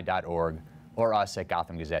 lwvny.org, or us at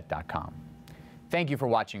gothamgazette.com. Thank you for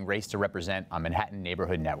watching Race to Represent on Manhattan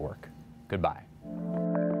Neighborhood Network. Goodbye.